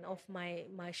burden off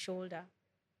my shoulder.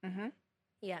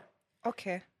 Yeah.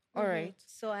 Okay. All right.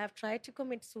 So I have tried to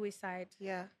commit suicide.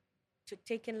 Yeah. To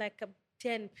taking like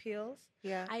 10 pills.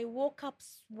 Yeah. I woke up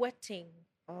sweating.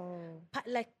 Oh.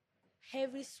 Like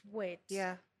heavy sweat.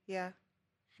 Yeah. Yeah.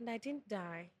 And I didn't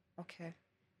die. Okay.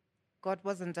 God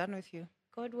wasn't done with you.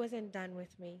 God wasn't done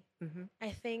with me. I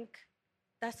think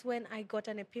that's when I got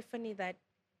an epiphany that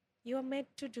you are meant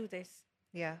to do this.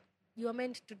 Yeah. You are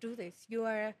meant to do this. You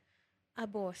are a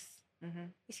boss.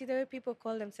 You see the way people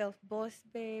call themselves boss,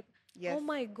 babe. Yes. Oh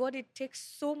my God, it takes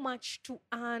so much to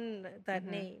earn that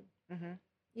name.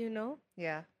 You know?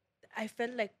 Yeah. I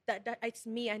felt like that it's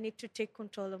me. I need to take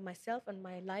control of myself and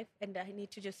my life, and I need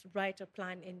to just write a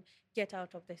plan and get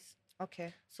out of this.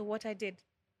 Okay. So what I did,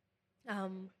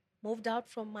 moved out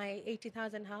from my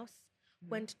 80,000 house,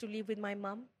 went to live with my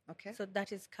mom. Okay. So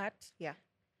that is cut. Yeah.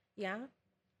 Yeah.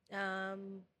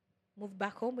 Moved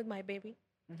back home with my baby.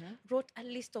 Wrote a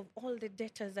list of all the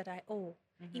debtors that I owe,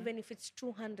 even if it's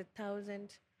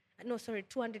 200,000. No, sorry,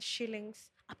 200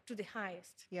 shillings up to the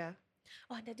highest. Yeah.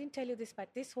 Oh, and I didn't tell you this part.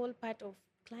 This whole part of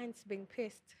clients being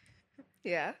pissed.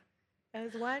 Yeah. There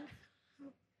was one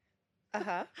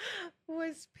who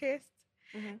was pissed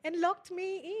and locked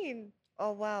me in.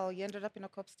 Oh, wow. You ended up in a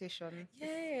cop station.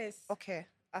 Yes. Okay.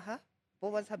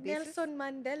 What was her basis? Nelson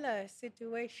Mandela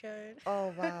situation.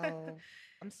 Oh, wow.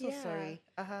 I'm so sorry.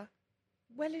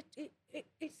 Well,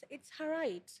 it's her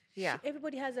right. Yeah.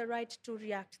 Everybody has a right to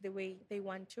react the way they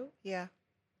want to. Yeah.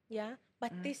 Yeah.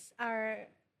 But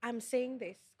I'm saying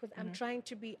this because I'm trying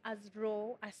to be as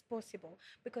raw as possible,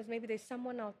 because maybe there's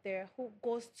someone out there who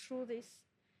goes through this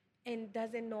and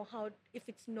doesn't know if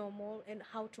it's normal and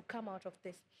how to come out of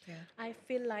this. Yeah. I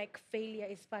feel like failure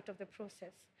is part of the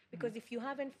process, because if you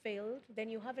haven't failed, then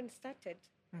you haven't started.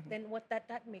 Then what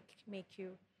that make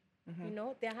you? You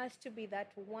know, there has to be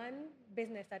that one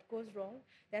business that goes wrong.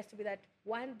 There has to be that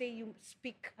one day you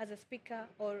speak as a speaker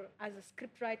or as a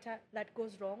script writer that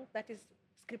goes wrong. That is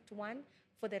script one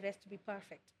for the rest to be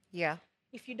perfect. Yeah.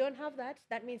 If you don't have that,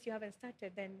 that means you haven't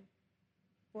started. Then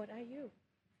what are you?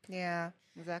 Yeah,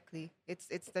 exactly. It's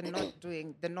the not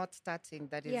doing, the not starting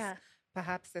that is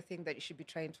perhaps the thing that you should be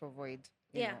trying to avoid.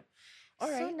 You know.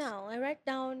 All right. So now I write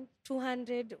down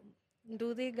 200,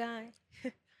 do the guy.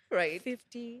 Right.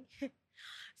 50.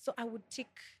 So I would tick,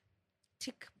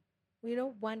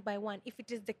 one by one. If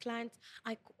it is the client,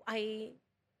 I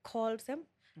call them.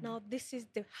 Now, this is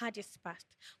the hardest part,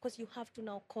 because you have to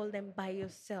now call them by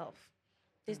yourself.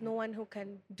 There's no one who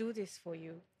can do this for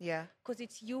you. Yeah. Because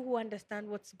it's you who understand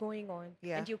what's going on.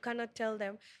 Yeah. And you cannot tell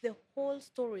them the whole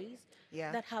stories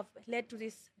that have led to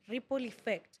this ripple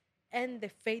effect and the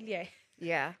failure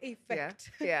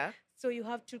effect. Yeah. So you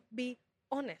have to be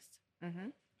honest.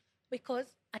 Because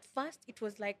at first it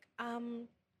was like,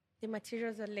 the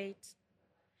materials are late.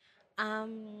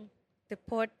 The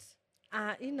pot,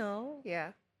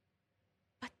 Yeah.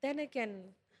 But then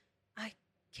again, I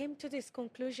came to this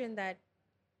conclusion that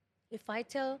if I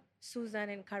tell Susan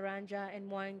and Karanja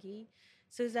and Mwangi,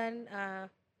 Susan,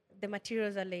 the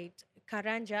materials are late.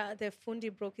 Karanja, the fundi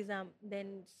broke his arm.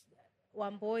 Then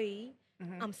Wamboi,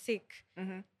 I'm sick.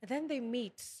 Then they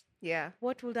meet. Yeah.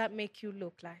 What will that make you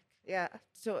look like? Yeah.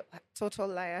 So total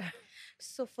liar.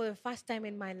 So for the first time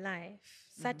in my life,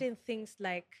 certain things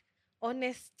like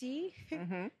honesty,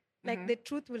 like the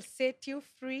truth will set you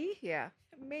free,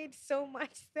 made so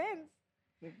much sense.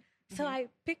 So I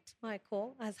picked my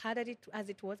call, as hard as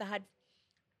it was. I had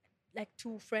like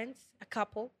two friends, a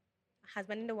couple, a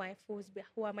husband and a wife,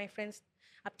 who are my friends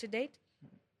up to date,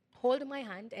 hold my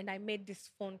hand, and I made these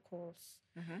phone calls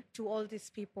to all these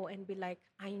people and be like,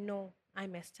 I know I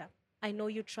messed up. I know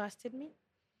you trusted me,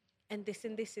 and this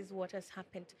is what has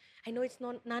happened. I know it's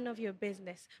none of your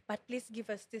business, but please give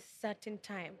us this certain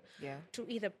time to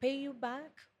either pay you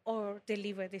back or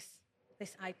deliver this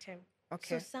item.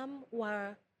 Okay. So some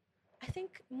were, I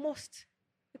think most,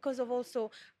 because of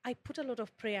also, I put a lot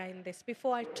of prayer in this.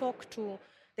 Before I talk to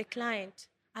the client,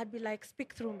 I'd be like,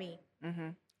 speak through me.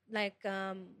 Like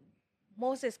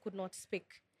Moses could not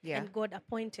speak, and God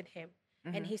appointed him.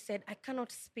 And he said, I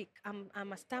cannot speak.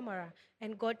 I'm a stammerer.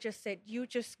 And God just said, you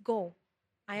just go.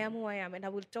 I am who I am, and I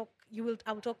will talk.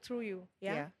 I will talk through you.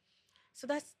 Yeah. So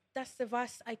that's the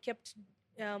verse I kept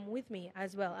with me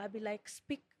as well. I'll be like,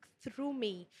 speak through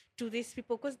me to these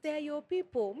people because they're your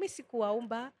people.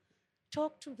 Misikuwaumba,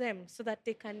 talk to them so that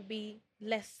they can be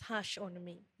less harsh on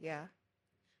me. Yeah.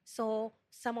 So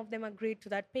some of them agreed to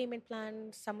that payment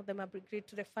plan. Some of them agreed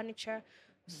to the furniture.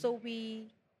 So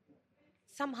we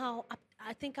somehow,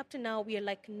 I think up to now, we are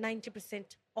like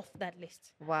 90% off that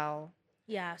list. Wow.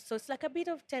 Yeah, so it's like a bit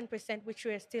of 10%, which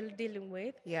we're still dealing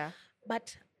with. Yeah.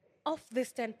 But of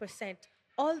this 10%,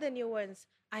 all the new ones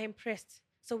are impressed.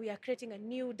 So we are creating a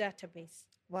new database.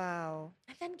 Wow.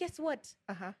 And then guess what?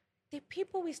 Uh-huh. The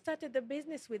people we started the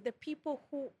business with, the people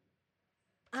who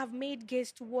have made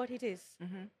gaze to what it is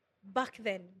back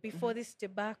then, before this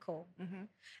debacle,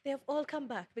 they have all come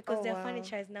back because Oh, their wow.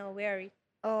 furniture is now weary.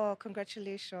 Oh,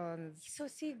 congratulations. So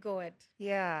see God.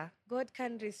 Yeah. God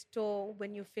can restore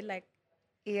when you feel like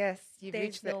Yes, you've there's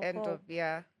reached the no end of, hope.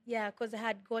 yeah. Yeah, because I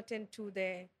had gotten to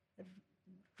the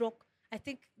rock. I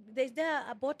think there's there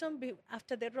a bottom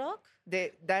after the rock.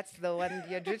 That's the one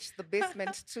you reached the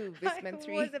basement 2, basement I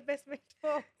 3. was the basement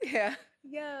 4. Yeah.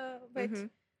 Yeah, but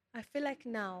I feel like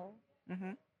now,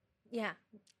 yeah,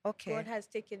 Okay. God has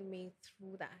taken me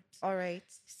through that. All right.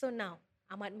 So now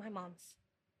I'm at my mom's.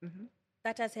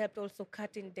 That has helped also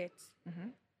cutting debts.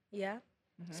 Yeah.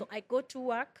 So I go to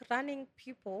work running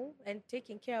people and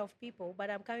taking care of people,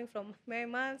 but I'm coming from my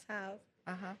mom's house.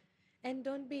 Uh-huh. And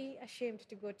don't be ashamed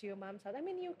to go to your mom's house. I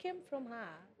mean, you came from her.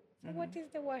 So what is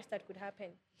the worst that could happen?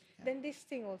 Yeah. Then this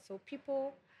thing also,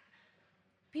 people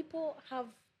have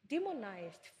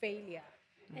demonized failure,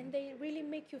 and they really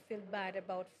make you feel bad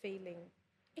about failing.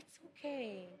 It's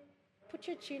okay. Put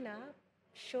your chin up,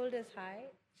 shoulders high,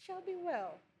 shall be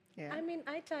well. Yeah. I mean,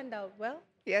 I turned out well.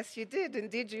 Yes, you did.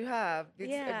 Indeed, you have. It's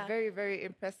Yeah. very, very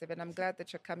impressive, and I'm glad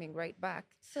that you're coming right back.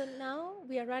 So now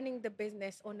we are running the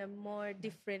business on a more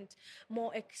different,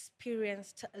 more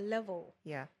experienced level.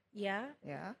 Yeah. Yeah.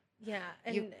 Yeah. Yeah,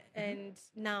 and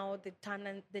now the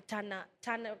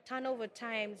turnover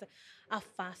times are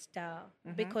faster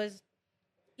because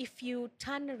if you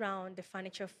turn around the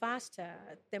furniture faster,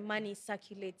 the money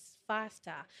circulates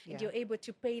faster, and you're able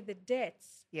to pay the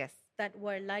debts Yes. that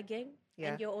were lagging, Yeah.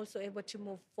 and you're also able to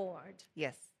move forward.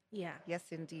 Yes. Yeah.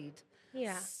 Yes, indeed.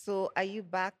 Yeah. So are you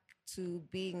back to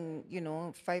being,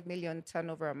 5 million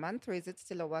turnover a month, or is it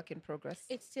still a work in progress?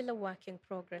 It's still a work in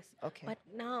progress. Okay. But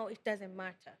now it doesn't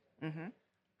matter.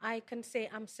 I can say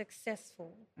I'm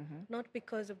successful, not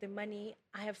because of the money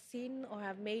I have seen or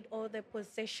have made, all the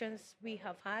possessions we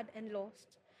have had and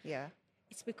lost. Yeah.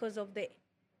 It's because of the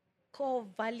core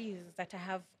values that I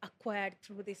have acquired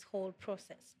through this whole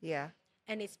process. Yeah.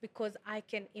 And it's because I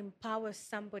can empower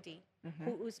somebody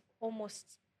who is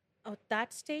almost at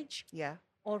that stage, Yeah.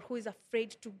 or who is afraid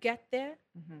to get there,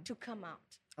 to come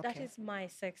out. That Okay. is my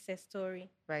success story.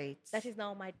 Right. That is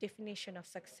now my definition of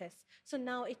success. So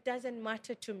now it doesn't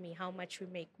matter to me how much we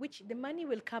make, which the money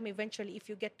will come eventually if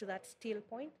you get to that still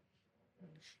point.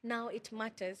 Now it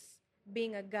matters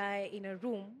being a guy in a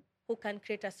room who can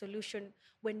create a solution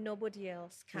when nobody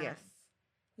else can. Yes.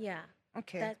 Yeah.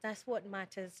 Okay. That's what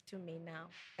matters to me now.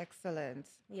 Excellent.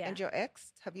 Yeah. And your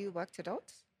ex, have you worked it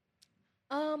out?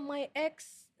 My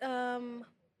ex,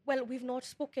 well, we've not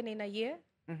spoken in a year.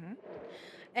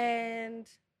 And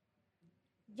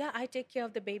yeah, I take care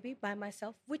of the baby by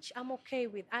myself, which I'm okay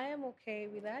with. I am okay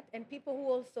with that. And people who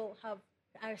also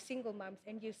are single moms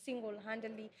and you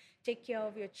single-handedly take care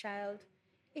of your child,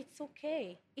 it's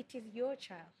okay. It is your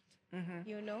child,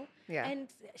 Yeah. And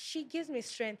she gives me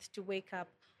strength to wake up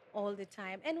all the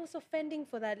time. And also fending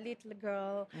for that little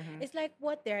girl, it's like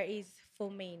what there is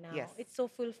for me now. Yes. It's so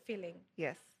fulfilling.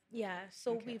 Yes. Yeah,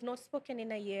 so we've not spoken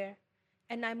in a year,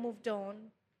 and I moved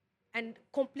on, and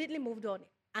completely moved on,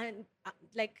 and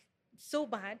like so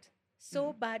bad,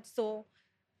 so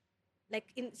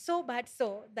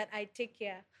that I take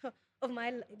care of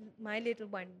my little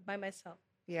one by myself,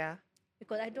 Yeah.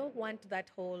 because I don't want that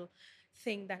whole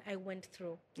thing that I went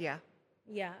through. Yeah.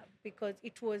 Yeah, because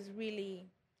it was really,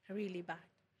 really bad.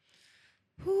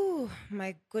 Whew,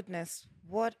 my goodness,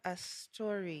 what a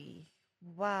story.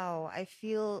 Wow. I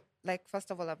feel like, first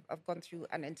of all, I've gone through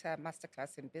an entire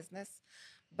masterclass in business,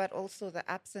 but also the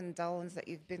ups and downs that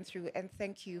you've been through. And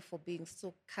thank you for being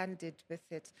so candid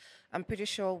with it. I'm pretty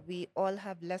sure we all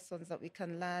have lessons that we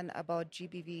can learn about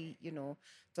GBV,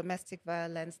 domestic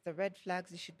violence, the red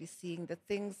flags you should be seeing, the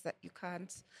things that you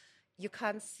can't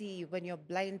see when you're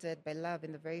blinded by love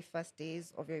in the very first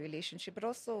days of your relationship. But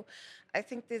also, I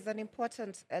think there's an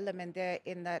important element there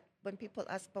in that when people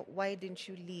ask, but why didn't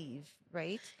you leave,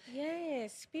 right?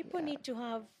 Yes, people need to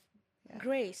have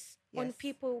grace on Yes.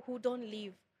 people who don't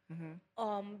leave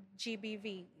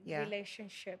GBV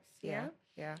relationships. Yeah.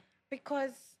 Yeah.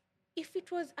 Because if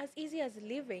it was as easy as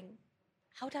leaving,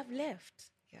 I would have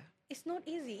left. Yeah. It's not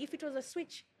easy. If it was a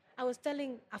switch, I was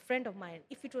telling a friend of mine,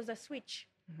 if it was a switch,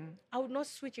 I would not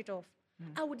switch it off.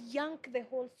 I would yank the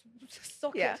whole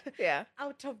Yeah. socket Yeah.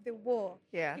 out of the wall.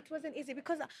 Yeah. It wasn't easy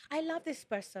because I love this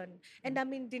person and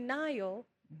I'm in denial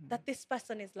that this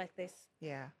person is like this.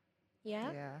 Yeah.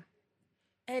 Yeah. Yeah.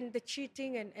 And the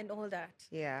cheating and all that.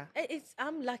 Yeah.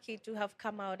 I'm lucky to have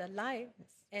come out alive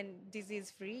and disease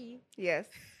free. Yes.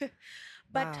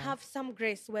 But Wow. have some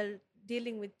grace while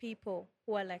dealing with people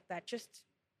who are like that. Just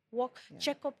walk,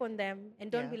 check up on them,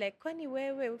 and don't be like, "Kwani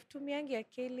wewe tumiangi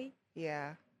akili."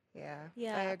 Yeah. Yeah.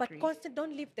 Yeah, I but agree.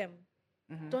 don't leave them.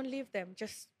 Don't leave them.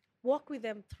 Just walk with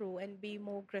them through and be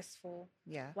more graceful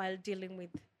while dealing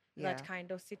with that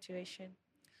kind of situation.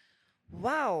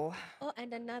 Wow. Oh,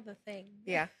 and another thing.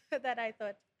 Yeah. that I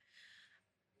thought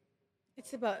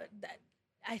it's about that.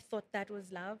 I thought that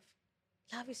was love.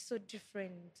 Love is so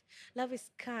different. Love is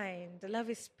kind. Love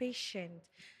is patient.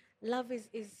 Love is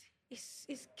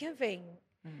giving.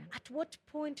 At what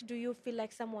point do you feel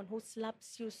like someone who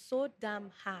slaps you so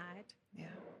damn hard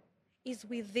is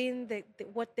within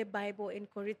what the Bible in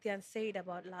Corinthians said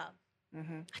about love?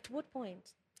 At what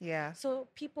point? Yeah. So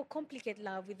people complicate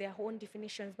love with their own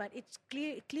definitions, but it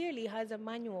clearly has a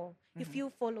manual. If you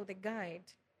follow the guide,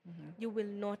 you will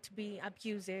not be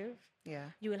abusive.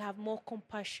 Yeah. You will have more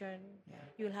compassion. Yeah.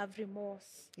 You will have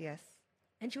remorse. Yes.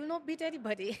 And you will not beat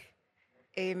anybody.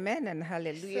 Amen and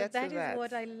hallelujah So that to that. is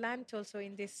what I learned also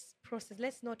in this process.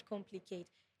 Let's not complicate.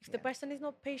 If the person is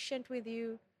not patient with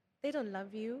you, they don't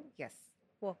love you. Yes.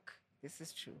 Walk. This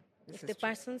is true. If the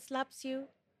person slaps you,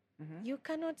 you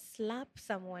cannot slap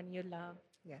someone you love.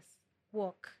 Yes.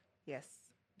 Walk. Yes.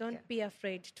 Don't be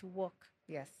afraid to walk.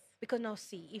 Yes. Because now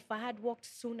see, if I had walked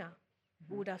sooner,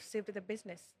 we would have saved the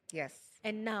business. Yes.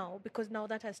 And now, because now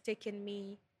that has taken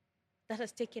me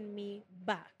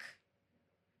back,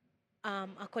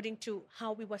 according to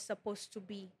how we were supposed to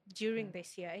be during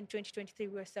this year. In 2023,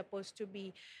 we were supposed to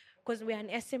be, because we're an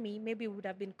SME, maybe we would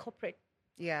have been corporate.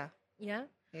 Yeah. Yeah?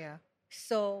 Yeah.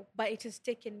 So, but it has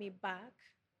taken me back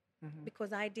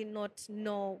because I did not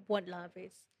know what love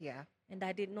is. Yeah. And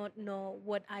I did not know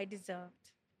what I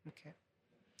deserved. Okay.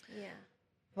 Yeah.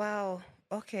 Wow.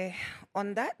 Okay.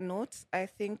 On that note, I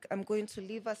think I'm going to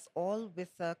leave us all with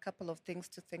a couple of things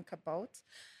to think about.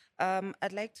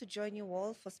 I'd like to join you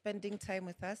all for spending time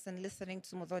with us and listening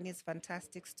to Muthoni's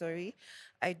fantastic story.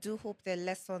 I do hope there are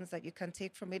lessons that you can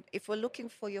take from it. If we're looking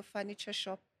for your furniture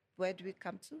shop, where do we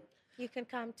come to? You can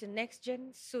come to Next Gen,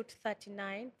 Suite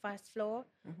 39, first floor,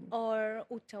 or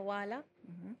Utawala.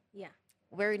 Yeah.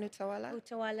 Where in Utawala?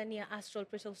 Utawala near Astral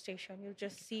Petrol Station. You'll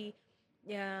just see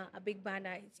a big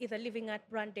banner. It's either Living at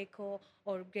Brand Deco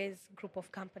or Gray's group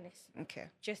of companies. Okay.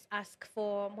 Just ask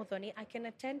for Muthoni. I can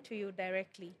attend to you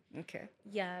directly. Okay.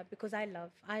 Yeah, because I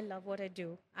love what I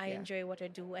do. I enjoy what I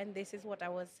do. And this is what I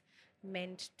was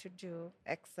meant to do.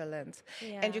 Excellent.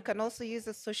 Yeah. And you can also use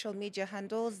the social media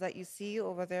handles that you see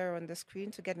over there on the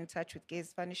screen to get in touch with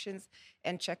Gaze Furnishings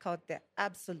and check out their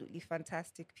absolutely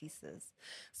fantastic pieces.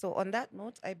 So on that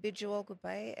note, I bid you all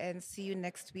goodbye and see you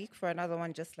next week for another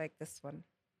one just like this one.